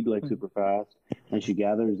can read like super fast, and she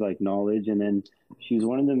gathers like knowledge. And then she's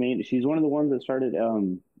one of the ones that started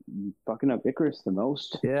fucking up Icarus the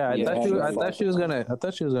most. Yeah, I thought she was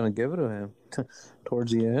gonna give it to him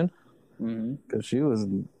towards the end, because she was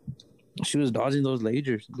dodging those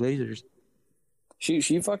lasers.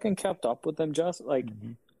 She fucking kept up with them, just like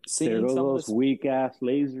there go those weak ass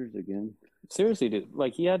lasers again. Seriously, dude.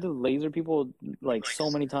 Like he had to laser people like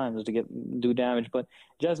so many times to do damage. But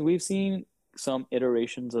Jess, we've seen some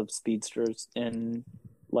iterations of speedsters in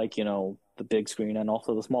like, you know, the big screen and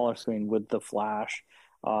also the smaller screen with the Flash.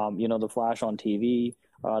 You know, the Flash on TV,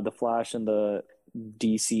 the Flash in the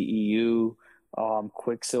DCEU,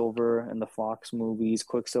 Quicksilver in the Fox movies,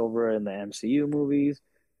 Quicksilver in the MCU movies.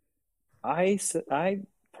 I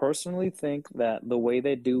personally think that the way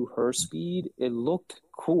they do her speed, it looked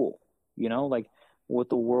cool. You know, like with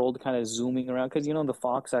the world kind of zooming around, because you know the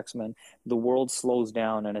Fox X-Men, the world slows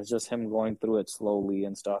down and it's just him going through it slowly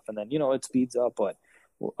and stuff, and then you know it speeds up. But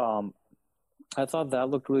I thought that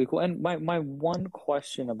looked really cool. And my one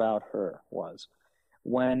question about her was,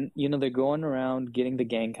 when you know they're going around getting the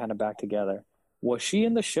gang kind of back together, was she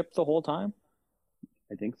in the ship the whole time?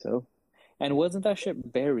 I think so. And wasn't that ship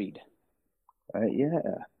buried?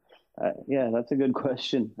 Yeah, that's a good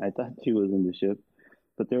question. I thought she was in the ship,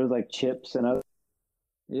 but there was like chips and other.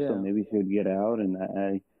 Yeah. So maybe she would get out,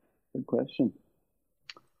 and good question.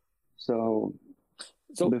 So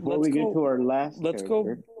before we get to our last, let's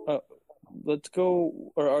go.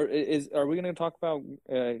 Or are we going to talk about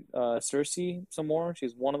Cersei some more?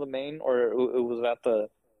 She's one of the main, or was that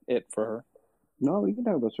it for her? No, we can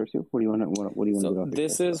talk about Cersei. What do you want to get off?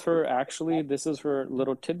 This is her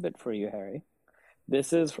little tidbit for you, Harry.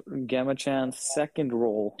 This is Gemma Chan's second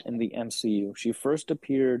role in the MCU. She first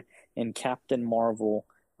appeared in Captain Marvel.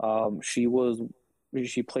 She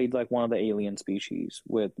played like one of the alien species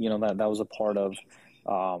with, you know, that was a part of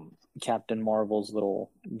Captain Marvel's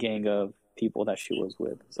little gang of people that she was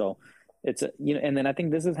with. So it's and then I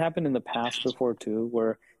think this has happened in the past before too,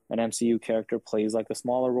 where an MCU character plays like a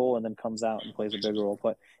smaller role and then comes out and plays a bigger role.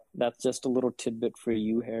 But that's just a little tidbit for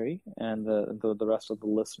you, Harry, and the rest of the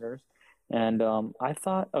listeners. And I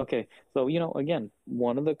thought, okay, so, you know, again,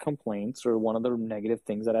 one of the complaints or one of the negative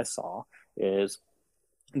things that I saw is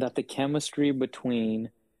that the chemistry between,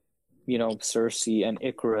 you know, Cersei and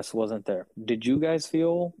Icarus wasn't there. Did you guys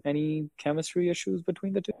feel any chemistry issues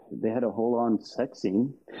between the two? They had a whole-on sex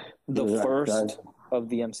scene. The first of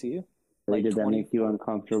the MCU? Did that make you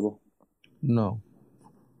uncomfortable? No.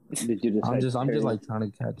 Did you I'm just like trying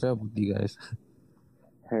to catch up with you guys.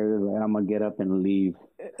 Harry's like, I'm gonna get up and leave.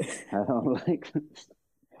 I don't like this.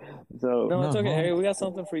 So no, it's okay, Harry. We got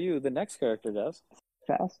something for you. The next character does.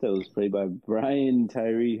 Phastos, played by Brian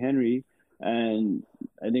Tyree Henry, and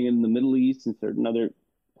I think in the Middle East and certain other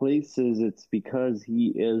places, it's because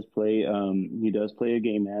he does play a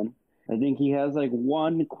gay man. I think he has like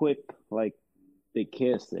one quick they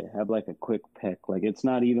kiss. They have like a quick peck. Like it's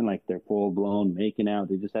not even like they're full blown making out.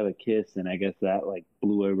 They just have a kiss, and I guess that like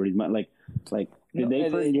blew everybody's mind. Did they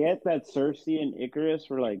forget that Cersei and Icarus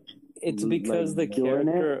were like? It's because the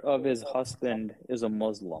character of his husband is a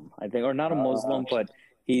Muslim, I think, or not a Muslim, but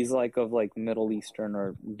he's like of like Middle Eastern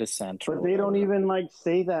or descent. But they don't even like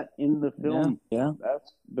say that in the film. Yeah.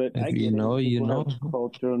 But I get you know,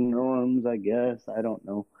 cultural norms. I guess I don't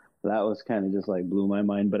know. That was kind of just like blew my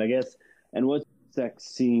mind. But I guess what sex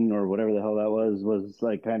scene or whatever the hell that was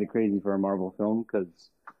like kind of crazy for a Marvel film because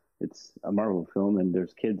it's a Marvel film and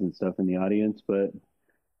there's kids and stuff in the audience. But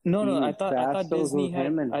no, I thought Disney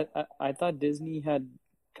had. I thought Disney had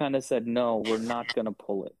kind of said no, we're not gonna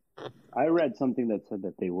pull it. I read something that said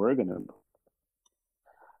that they were gonna.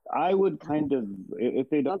 I would kind of, if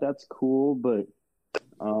they don't, that's cool, but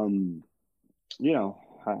you know,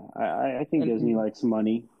 I think Disney likes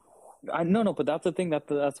money. No, but that's the thing.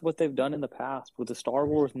 That's what they've done in the past with the Star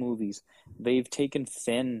Wars movies. They've taken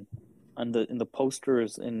Finn in the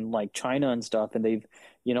posters in like China and stuff, and they've,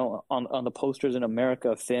 you know, on the posters in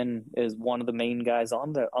America, Finn is one of the main guys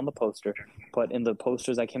on the poster. But in the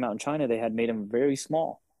posters that came out in China, they had made him very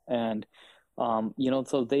small, and you know,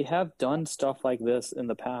 so they have done stuff like this in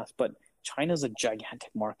the past. But China's a gigantic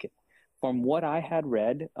market. From what I had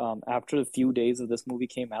read, after a few days of this movie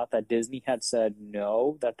came out, that Disney had said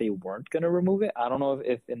no, that they weren't going to remove it. I don't know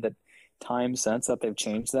if in the time since that they've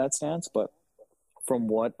changed that stance, but from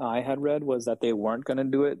what I had read was that they weren't going to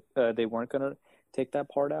do it. They weren't going to take that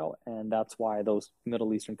part out, and that's why those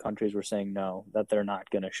Middle Eastern countries were saying no, that they're not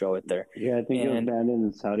going to show it there. Yeah, I think it was banned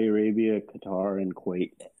in Saudi Arabia, Qatar, and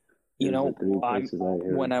Kuwait. You There's know, the three places I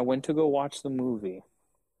heard. when I went to go watch the movie,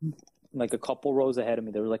 like a couple rows ahead of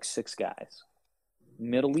me, there were like 6 guys.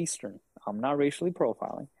 Middle Eastern. I'm not racially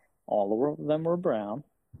profiling. All of them were brown.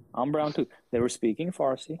 I'm brown too. They were speaking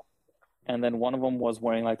Farsi. And then one of them was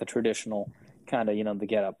wearing like the traditional kind of, the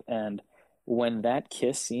getup. And when that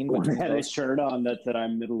kiss scene One between had a those, shirt on that said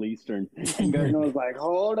I'm Middle Eastern. And Gardner was like,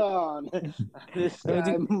 hold on. This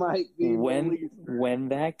guy might be Middle Eastern. when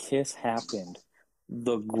that kiss happened,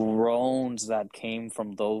 the groans that came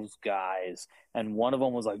from those guys, and one of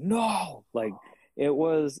them was like, no, like it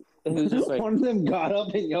was just like one of them got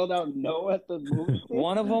up and yelled out no at the movie.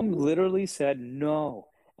 one of them literally said no.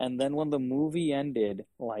 And then when the movie ended,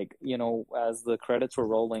 like, as the credits were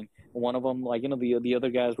rolling, one of them, like, the other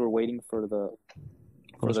guys were waiting for the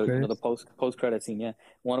post credit scene. Yeah,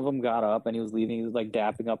 one of them got up and he was leaving. He was like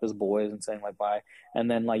dapping up his boys and saying like bye. And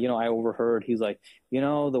then like I overheard he's like,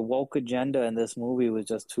 the woke agenda in this movie was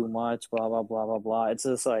just too much. Blah blah blah blah blah. It's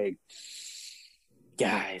just like,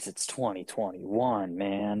 guys, it's 2021,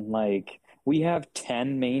 man. Like we have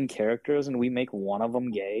 10 main characters and we make one of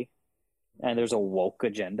them gay. And there's a woke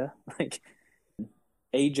agenda. Like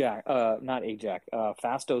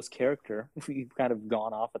Fastos' character, we've kind of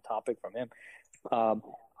gone off a topic from him.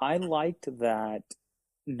 I liked that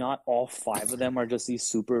not all 5 of them are just these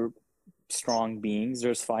super strong beings.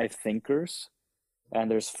 There's 5 thinkers, and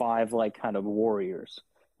there's 5 like kind of warriors.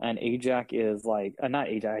 And Ajak is like, not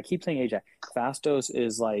Ajak, I keep saying Ajak. Fastos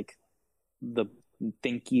is like the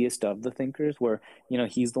thinkiest of the thinkers, where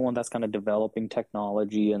he's the one that's kind of developing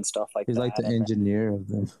technology and stuff like he's that. He's like the engineer of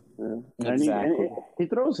them. Yeah. Exactly. He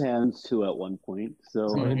throws hands too at one point.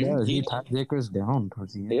 So he does. He ties Icarus down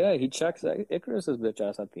towards the end. Yeah, he checks Icarus's bitch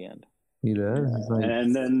ass at the end. He does. Yeah. He's like,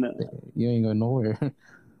 and then you ain't going nowhere.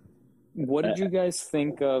 What did you guys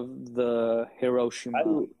think of the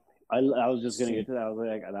Hiroshima? I was just gonna get to that. I was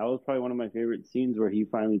like, that was probably one of my favorite scenes where he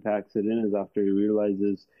finally packs it in, is after he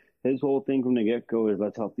realizes his whole thing from the get-go is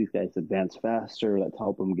let's help these guys advance faster. Let's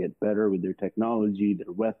help them get better with their technology,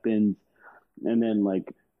 their weapons. And then,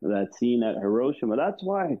 like, that scene at Hiroshima, that's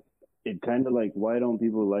why it kind of, like, why don't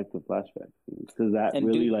people like the flashback scenes? Because that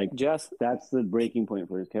that's the breaking point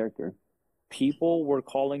for his character. People were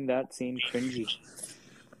calling that scene cringy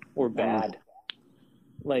or bad.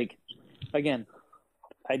 Like, again,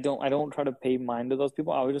 I don't try to pay mind to those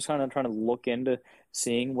people. I was just trying to look into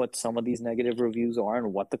seeing what some of these negative reviews are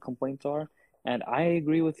and what the complaints are. And I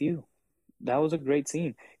agree with you. That was a great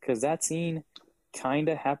scene, because that scene kind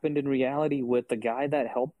of happened in reality with the guy that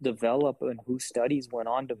helped develop and whose studies went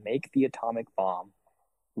on to make the atomic bomb,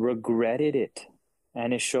 regretted it.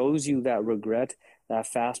 And it shows you that regret that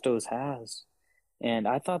Fastos has. And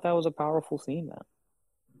I thought that was a powerful scene, man.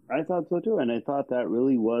 I thought so too. And I thought that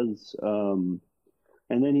really was...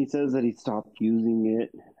 And then he says that he stopped using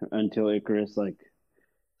it until Icarus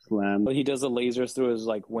slammed. But he does the lasers through his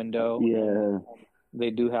window. Yeah. They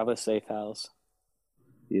do have a safe house.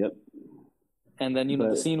 Yep. And then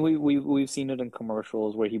the scene we've seen it in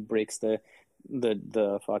commercials where he breaks the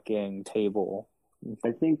fucking table.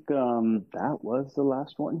 I think that was the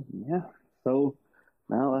last one. Yeah. So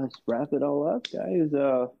now let's wrap it all up, guys.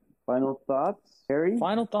 Final thoughts, Harry?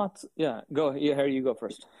 Final thoughts. Yeah. Go. Yeah, Harry, you go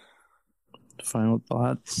first. Final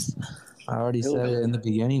thoughts. I already said it in the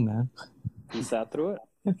beginning, man. You sat through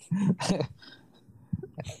it.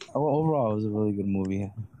 Overall, it was a really good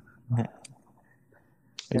movie.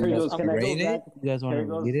 You guys want to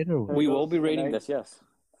rate it, or we will be rating this? Yes.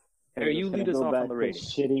 Harry, you lead us off on the rating.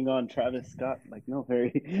 Shitting on Travis Scott, no,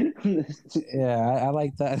 Harry. Yeah, I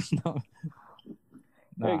like that. No.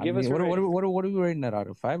 Hey, give us what are we rating that out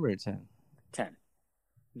of? 5 or 10? 10.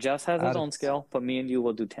 Jess has his own scale, but me and you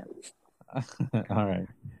will do 10. All right.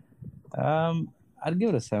 I'd give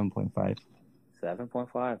it a 7.5.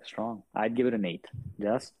 7.5, strong. I'd give it an 8.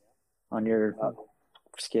 Jess, on your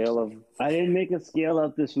scale of... I didn't make a scale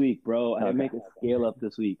up this week, bro. I didn't make a scale up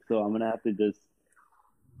this week, so I'm going to have to just...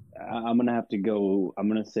 I'm going to have to go... I'm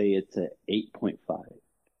going to say it's a 8.5.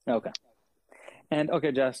 Okay. And,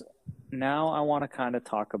 okay, Jess, now I want to kind of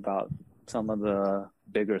talk about some of the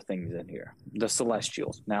bigger things in here. The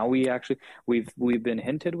Celestials. Now we've been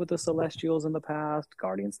hinted with the Celestials in the past.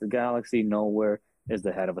 Guardians of the Galaxy, nowhere is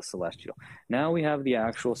the head of a Celestial. Now we have the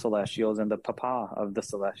actual Celestials and the papa of the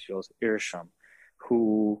Celestials, Irsham,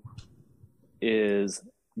 who is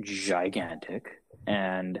gigantic.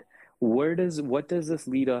 And what does this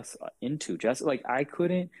lead us into? Just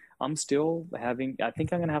I'm still having, I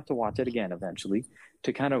think I'm going to have to watch it again eventually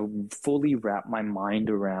to kind of fully wrap my mind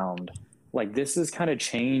around, this has kind of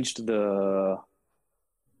changed the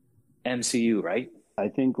MCU, right? I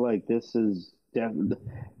think this is Definitely.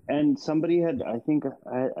 And somebody had, I think,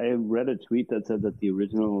 I read a tweet that said that the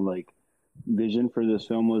original like vision for this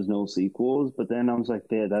film was no sequels, but then I was like,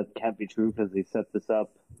 yeah, that can't be true because they set this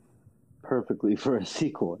up perfectly for a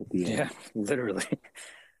sequel at the end. Yeah, literally.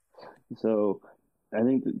 So I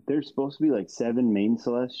think that there's supposed to be like 7 main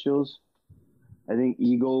Celestials. I think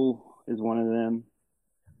Eagle is one of them.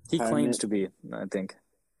 He claims to be, I think.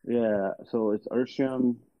 Yeah, so it's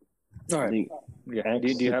Urshium. All right. I think Yeah. Do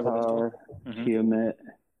you have a list? Exeter, Tiamat,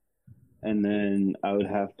 and then I would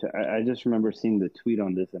have to. I just remember seeing the tweet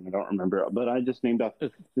on this, and I don't remember. But I just named off.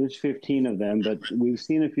 There's 15 of them, but we've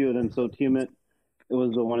seen a few of them. So Tiamat, it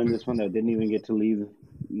was the one in this one that didn't even get to leave.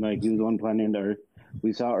 Like he was the one planning Earth.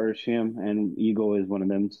 We saw Urshium, and Ego is one of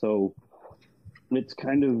them. So it's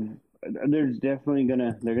kind of. There's definitely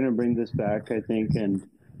they're gonna bring this back, I think, and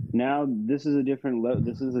now this is a different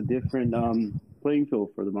playing field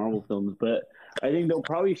for the Marvel films, but I think they'll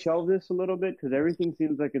probably shelve this a little bit because everything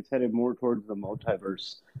seems like it's headed more towards the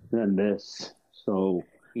multiverse than this. So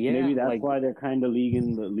maybe that's why they're kind of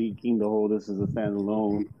leaking the whole this is a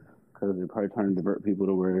standalone, because they're probably trying to divert people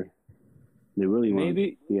to where they really want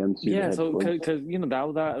the MCU. Yeah, so because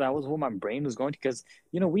that was what my brain was going to, because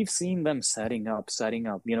we've seen them setting up.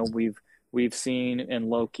 We've seen in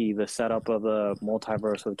Loki the setup of the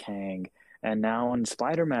multiverse with Kang. And now in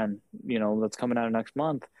Spider-Man, that's coming out next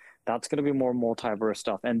month, that's going to be more multiverse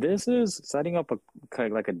stuff. And this is setting up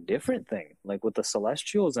a different thing, like with the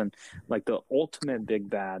Celestials and like the ultimate big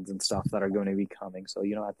bads and stuff that are going to be coming. So,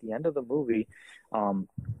 at the end of the movie,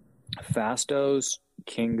 Phastos,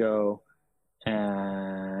 Kingo,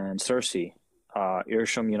 and Cersei,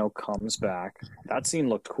 Irsham, comes back. That scene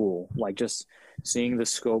looked cool. Like just seeing the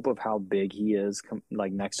scope of how big he is,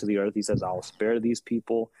 like next to the earth. He says, "I'll spare these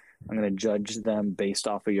people. I'm going to judge them based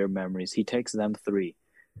off of your memories." He takes them 3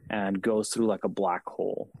 and goes through like a black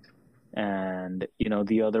hole. And,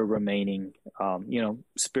 the other remaining,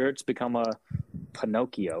 spirits become a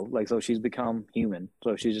Pinocchio. Like, so she's become human.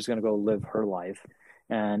 So she's just going to go live her life.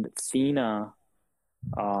 And Thena,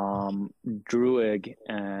 Druig,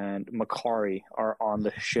 and Makari are on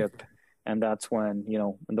the ship. And that's when,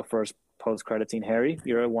 in the first post-credit scene, Harry,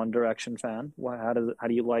 you're a One Direction fan. How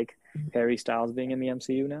do you like Harry Styles being in the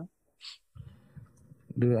MCU now?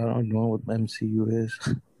 Dude, I don't know what MCU is.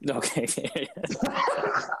 Okay.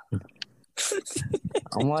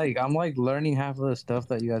 I'm like learning half of the stuff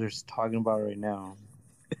that you guys are talking about right now.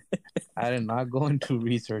 I did not go into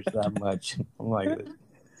research that much. I'm like,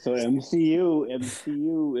 so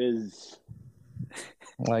MCU is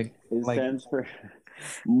like stands for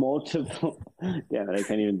multiple. Damn it, I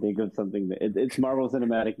can't even think of something. It's Marvel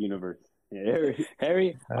Cinematic Universe. Yeah.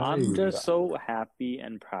 Harry, I'm just so happy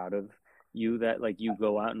and proud of you that you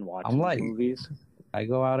go out and watch movies. I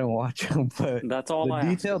go out and watch them, but that's all.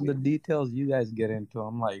 The details you guys get into,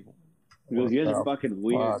 I'm like, you guys are fucking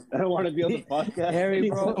weird. I don't want to be on the podcast.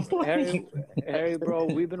 Harry, bro,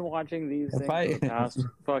 we've been watching these things for the past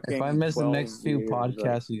fucking. If I miss the next few years,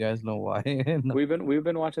 podcasts, you guys know why. We've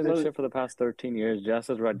been watching this shit for the past 13 years. Jess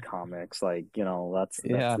has read comics, that's the only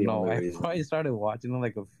reason. I probably started watching them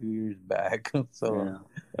like a few years back, so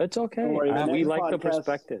it's okay. We like the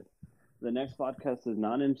perspective. The next podcast is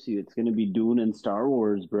non-MCU. It's going to be Dune and Star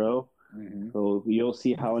Wars, bro. Mm-hmm. So you'll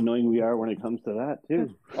see how annoying we are when it comes to that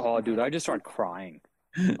too. Oh, dude, I just started crying,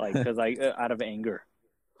 because out of anger.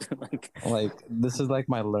 like this is like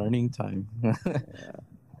my learning time.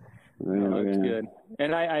 No, it's good.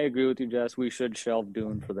 And I agree with you, Jess. We should shelve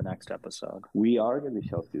Dune for the next episode. We are going to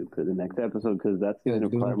shelve Dune for the next episode because that's going to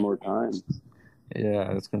require more time.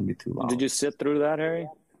 Yeah, it's going to be too long. Did you sit through that, Harry?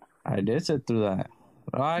 I did sit through that.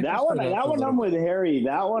 That one I'm with Harry.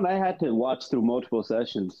 That one I had to watch through multiple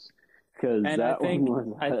sessions. I think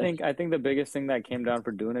the biggest thing that came down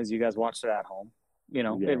for Dune is you guys watched it at home.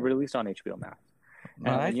 It released on HBO Max.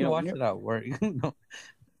 I watched it at work.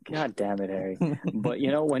 God damn it, Harry! But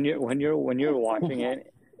when you're watching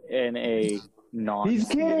it in a non. He's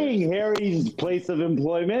kidding. Harry's place of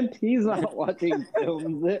employment. He's not watching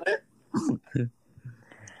films.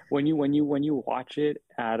 When you watch it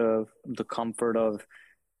out of the comfort of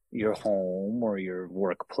your home or your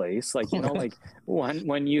workplace,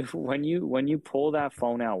 when you pull that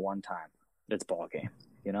phone out one time, it's ball game.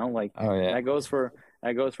 That goes for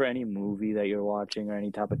any movie that you're watching or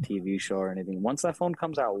any type of TV show or anything. Once that phone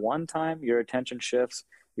comes out one time, your attention shifts.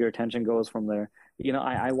 Your attention goes from there.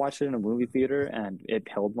 I watched it in a movie theater and it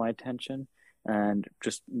held my attention. And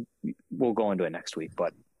just we'll go into it next week,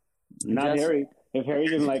 but not Harry. If Harry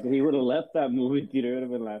didn't like it, he would have left that movie theater. It would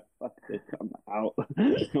have been like, fuck this, I'm out.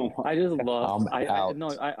 I just love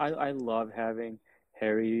I love having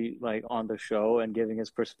Harry like on the show and giving his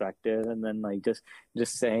perspective, and then like just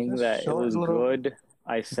saying Just that it short was little- good.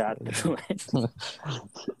 I sat through it.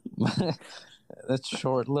 That's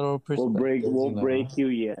short little perspective. We'll break you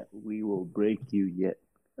yet. We will break you yet.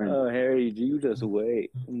 Oh, Harry, you just wait.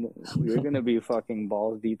 You're gonna be fucking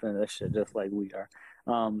balls deep in this shit, just like we are.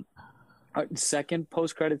 Second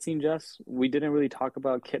post-credit scene, Jess. We didn't really talk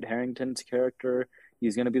about Kit Harington's character.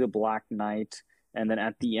 He's gonna be the Black Knight, and then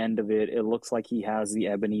at the end of it, it looks like he has the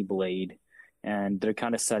ebony blade, and they're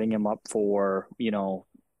kind of setting him up for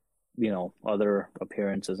other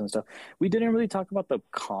appearances and stuff. We didn't really talk about the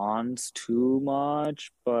cons too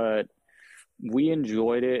much, but we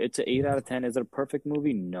enjoyed it. It's an 8 out of 10. Is it a perfect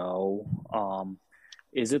movie? No.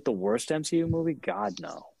 Is it the worst MCU movie? God,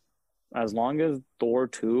 no. As long as Thor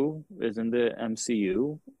 2 is in the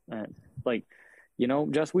MCU, and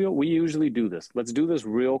Jess, we usually do this. Let's do this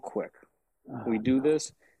real quick. We do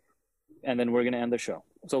this, and then we're gonna end the show.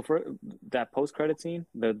 So for that post-credit scene,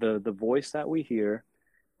 the voice that we hear,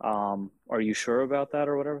 are you sure about that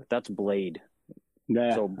or whatever? That's Blade.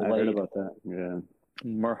 Yeah, So I heard Blade. about that. Yeah.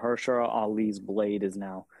 Mahershala Ali's Blade is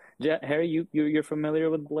now. Harry, you're familiar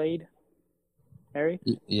with Blade? Harry?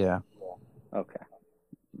 Yeah. Okay,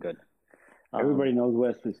 good. Everybody knows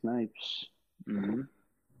Wesley Snipes. Mm-hmm.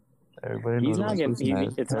 Everybody He's knows not Wesley getting.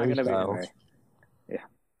 Snipes. It's not Harry gonna be Styles. Harry. Yeah.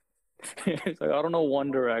 It's like, I don't know One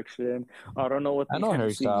Direction. I don't know what the I know Harry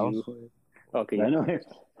MCU Styles. Okay, I yeah. know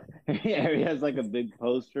Harry has like a big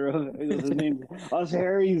poster of his name. Us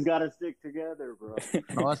Harry's got to stick together, bro.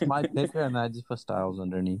 No, that's my picker, and I just put Styles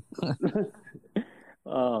underneath.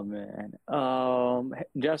 Oh man.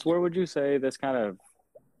 Jess, where would you say this kind of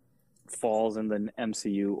falls in the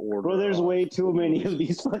MCU order? Bro, there's way too many of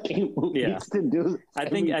these fucking movies Yeah. to do. I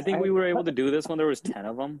think we were able to do this when there was 10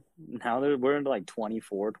 of them. Now we're into like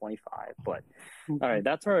 24, 25. But all right,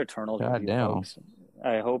 that's our Eternals God review, damn. folks.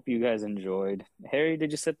 I hope you guys enjoyed. Harry, did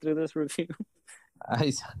you sit through this review?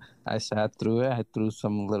 I sat through it. I threw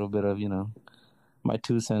some little bit of my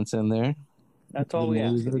 2 cents in there. That's all The we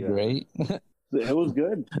movies asked are of you. great. It was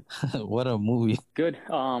good. What a movie! Good.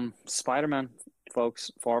 Spider-Man, folks,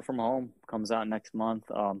 Far From Home comes out next month.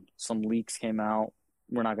 Some leaks came out.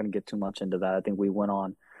 We're not going to get too much into that. I think we went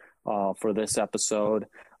on for this episode.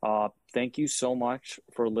 Thank you so much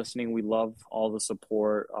for listening. We love all the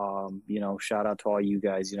support. Shout out to all you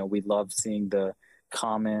guys. We love seeing the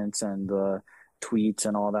comments and the tweets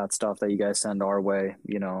and all that stuff that you guys send our way.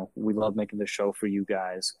 We love making the show for you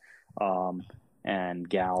guys and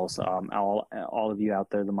gals. All of you out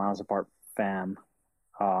there, the Miles Apart fam.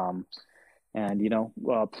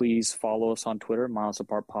 Please follow us on Twitter, Miles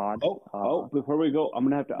Apart Pod. Before we go, I'm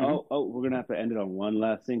gonna have to. Mhm. We're gonna have to end it on one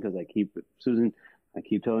last thing because I keep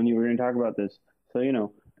telling you we're gonna talk about this.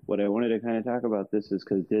 So what I wanted to kind of talk about this is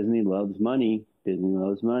because Disney loves money. Disney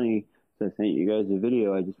loves money. So I sent you guys a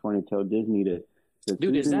video. I just want to tell Disney that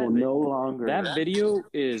Dude, is Susan that will no longer. that video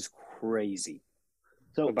is crazy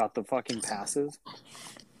So about the fucking passes?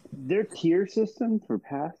 their tier system for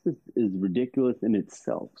passes is ridiculous in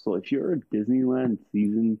itself. So if you're a Disneyland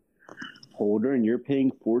season holder and you're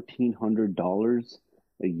paying $1,400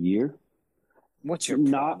 a year, What's your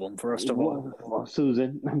Not- problem, first of all? well,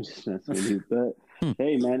 Susan, I'm just messing with you. But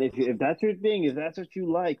hey, man, if that's your thing, if that's what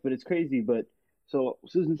you like, but it's crazy. But so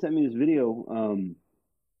Susan sent me this video,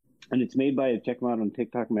 and it's made by, check him out on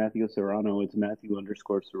TikTok, Matthew Serrano. It's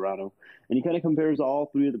Matthew_Serrano, and he kind of compares all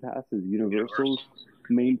 3 of the passes. Universal's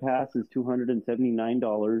main pass is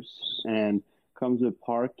 $279 and comes with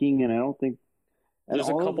parking, and I don't think. and There's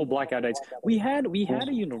a all of- couple blackout dates. We had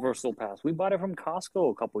a Universal pass. We bought it from Costco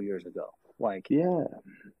a couple years ago. Yeah,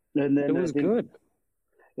 and then it I was think- good.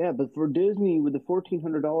 Yeah, but for Disney with the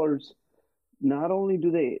 $1,400, not only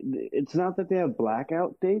do it's not that they have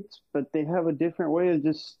blackout dates, but they have a different way of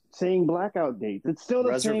just saying blackout dates. It's still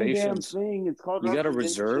the same damn Reservations. thing. It's called You gotta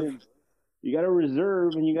reservation. reserve. You got to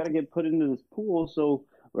reserve, and you got to get put into this pool. So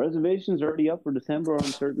reservations are already up for December on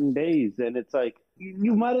certain days, and it's like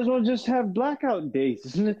you might as well just have blackout dates.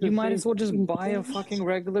 Isn't it? You might as well just buy a fucking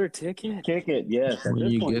regular ticket. ticket. Yes, at When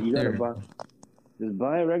this you point, get you there. gotta just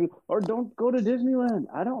buy a regular, or don't go to Disneyland.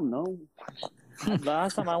 I don't know. The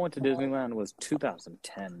last time I went to Disneyland was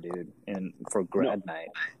 2010, dude, and for grad night.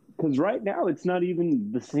 Because right now it's not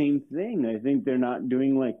even the same thing. I think they're not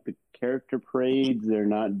doing like the character parades. They're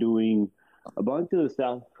not doing a bunch of the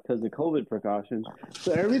stuff because of COVID precautions.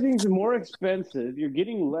 So everything's more expensive. You're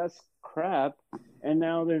getting less crap, and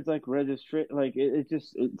now there's like like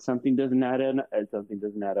something doesn't add up. Something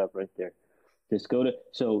doesn't add up right there. Just go to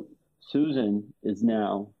so Susan is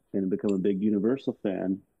now going to become a big Universal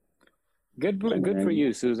fan. Good for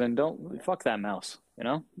you, Susan. Don't fuck that mouse.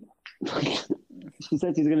 She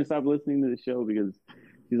said she's going to stop listening to the show because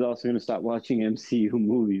she's also going to stop watching MCU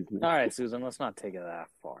movies. Man. All right, Susan, let's not take it that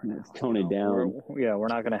far. Let's tone it down. We're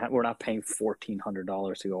not gonna we're not paying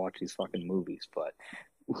 $1,400 to go watch these fucking movies, but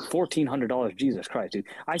 $1,400, Jesus Christ, dude!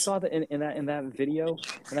 I saw that in that video,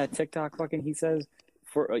 in that TikTok, fucking he says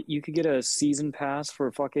for you could get a season pass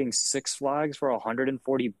for fucking Six Flags for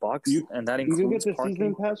 $140, and that includes you can get the parking.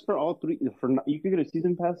 season pass for all three. You could get a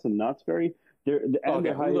season pass in Knott's Berry. Who the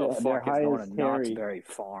fuck is going to Knott's Berry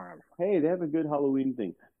Farm? Hey, they have a good Halloween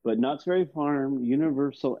thing. But Knott's Berry Farm,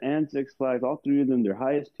 Universal, and Six Flags, all three of them, their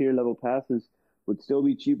highest tier level passes would still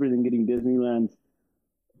be cheaper than getting Disneyland's.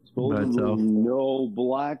 Supposedly no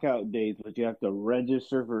blackout days, but you have to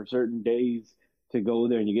register for certain days to go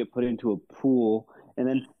there, and you get put into a pool. And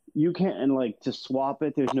then you can't, and like to swap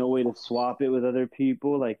it, there's no way to swap it with other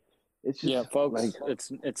people. Like, it's just, folks, like,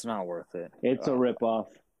 it's not worth it. It's a ripoff.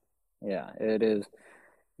 Yeah, it is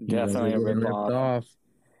definitely a ripoff.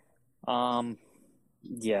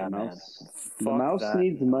 Yeah, man. The mouse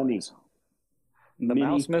needs money. The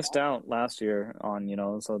mouse missed out last year on,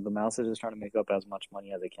 so the mouse is just trying to make up as much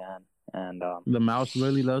money as it can. And the mouse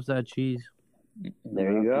really loves that cheese.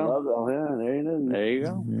 There you go. Oh yeah, there it is. There you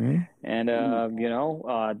go. Mm-hmm. And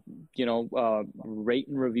rate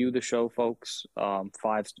and review the show, folks.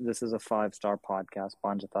 This is a 5-star podcast,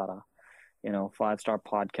 Banjatara. 5-star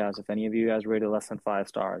podcast. If any of you guys rated less than 5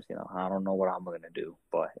 stars, I don't know what I'm gonna do,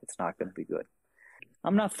 but it's not gonna be good.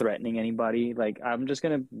 I'm not threatening anybody. Like, I'm just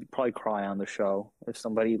gonna probably cry on the show if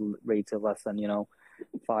somebody rates it less than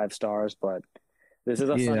 5 stars. But this is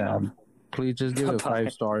a sign off. Please just give it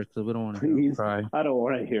 5 stars because we don't want to hear him cry. I don't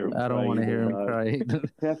want to hear him. I don't want to hear him cry.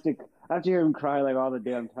 I have to hear him cry like all the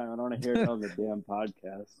damn time. I don't want to hear it on the damn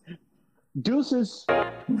podcast. Deuces.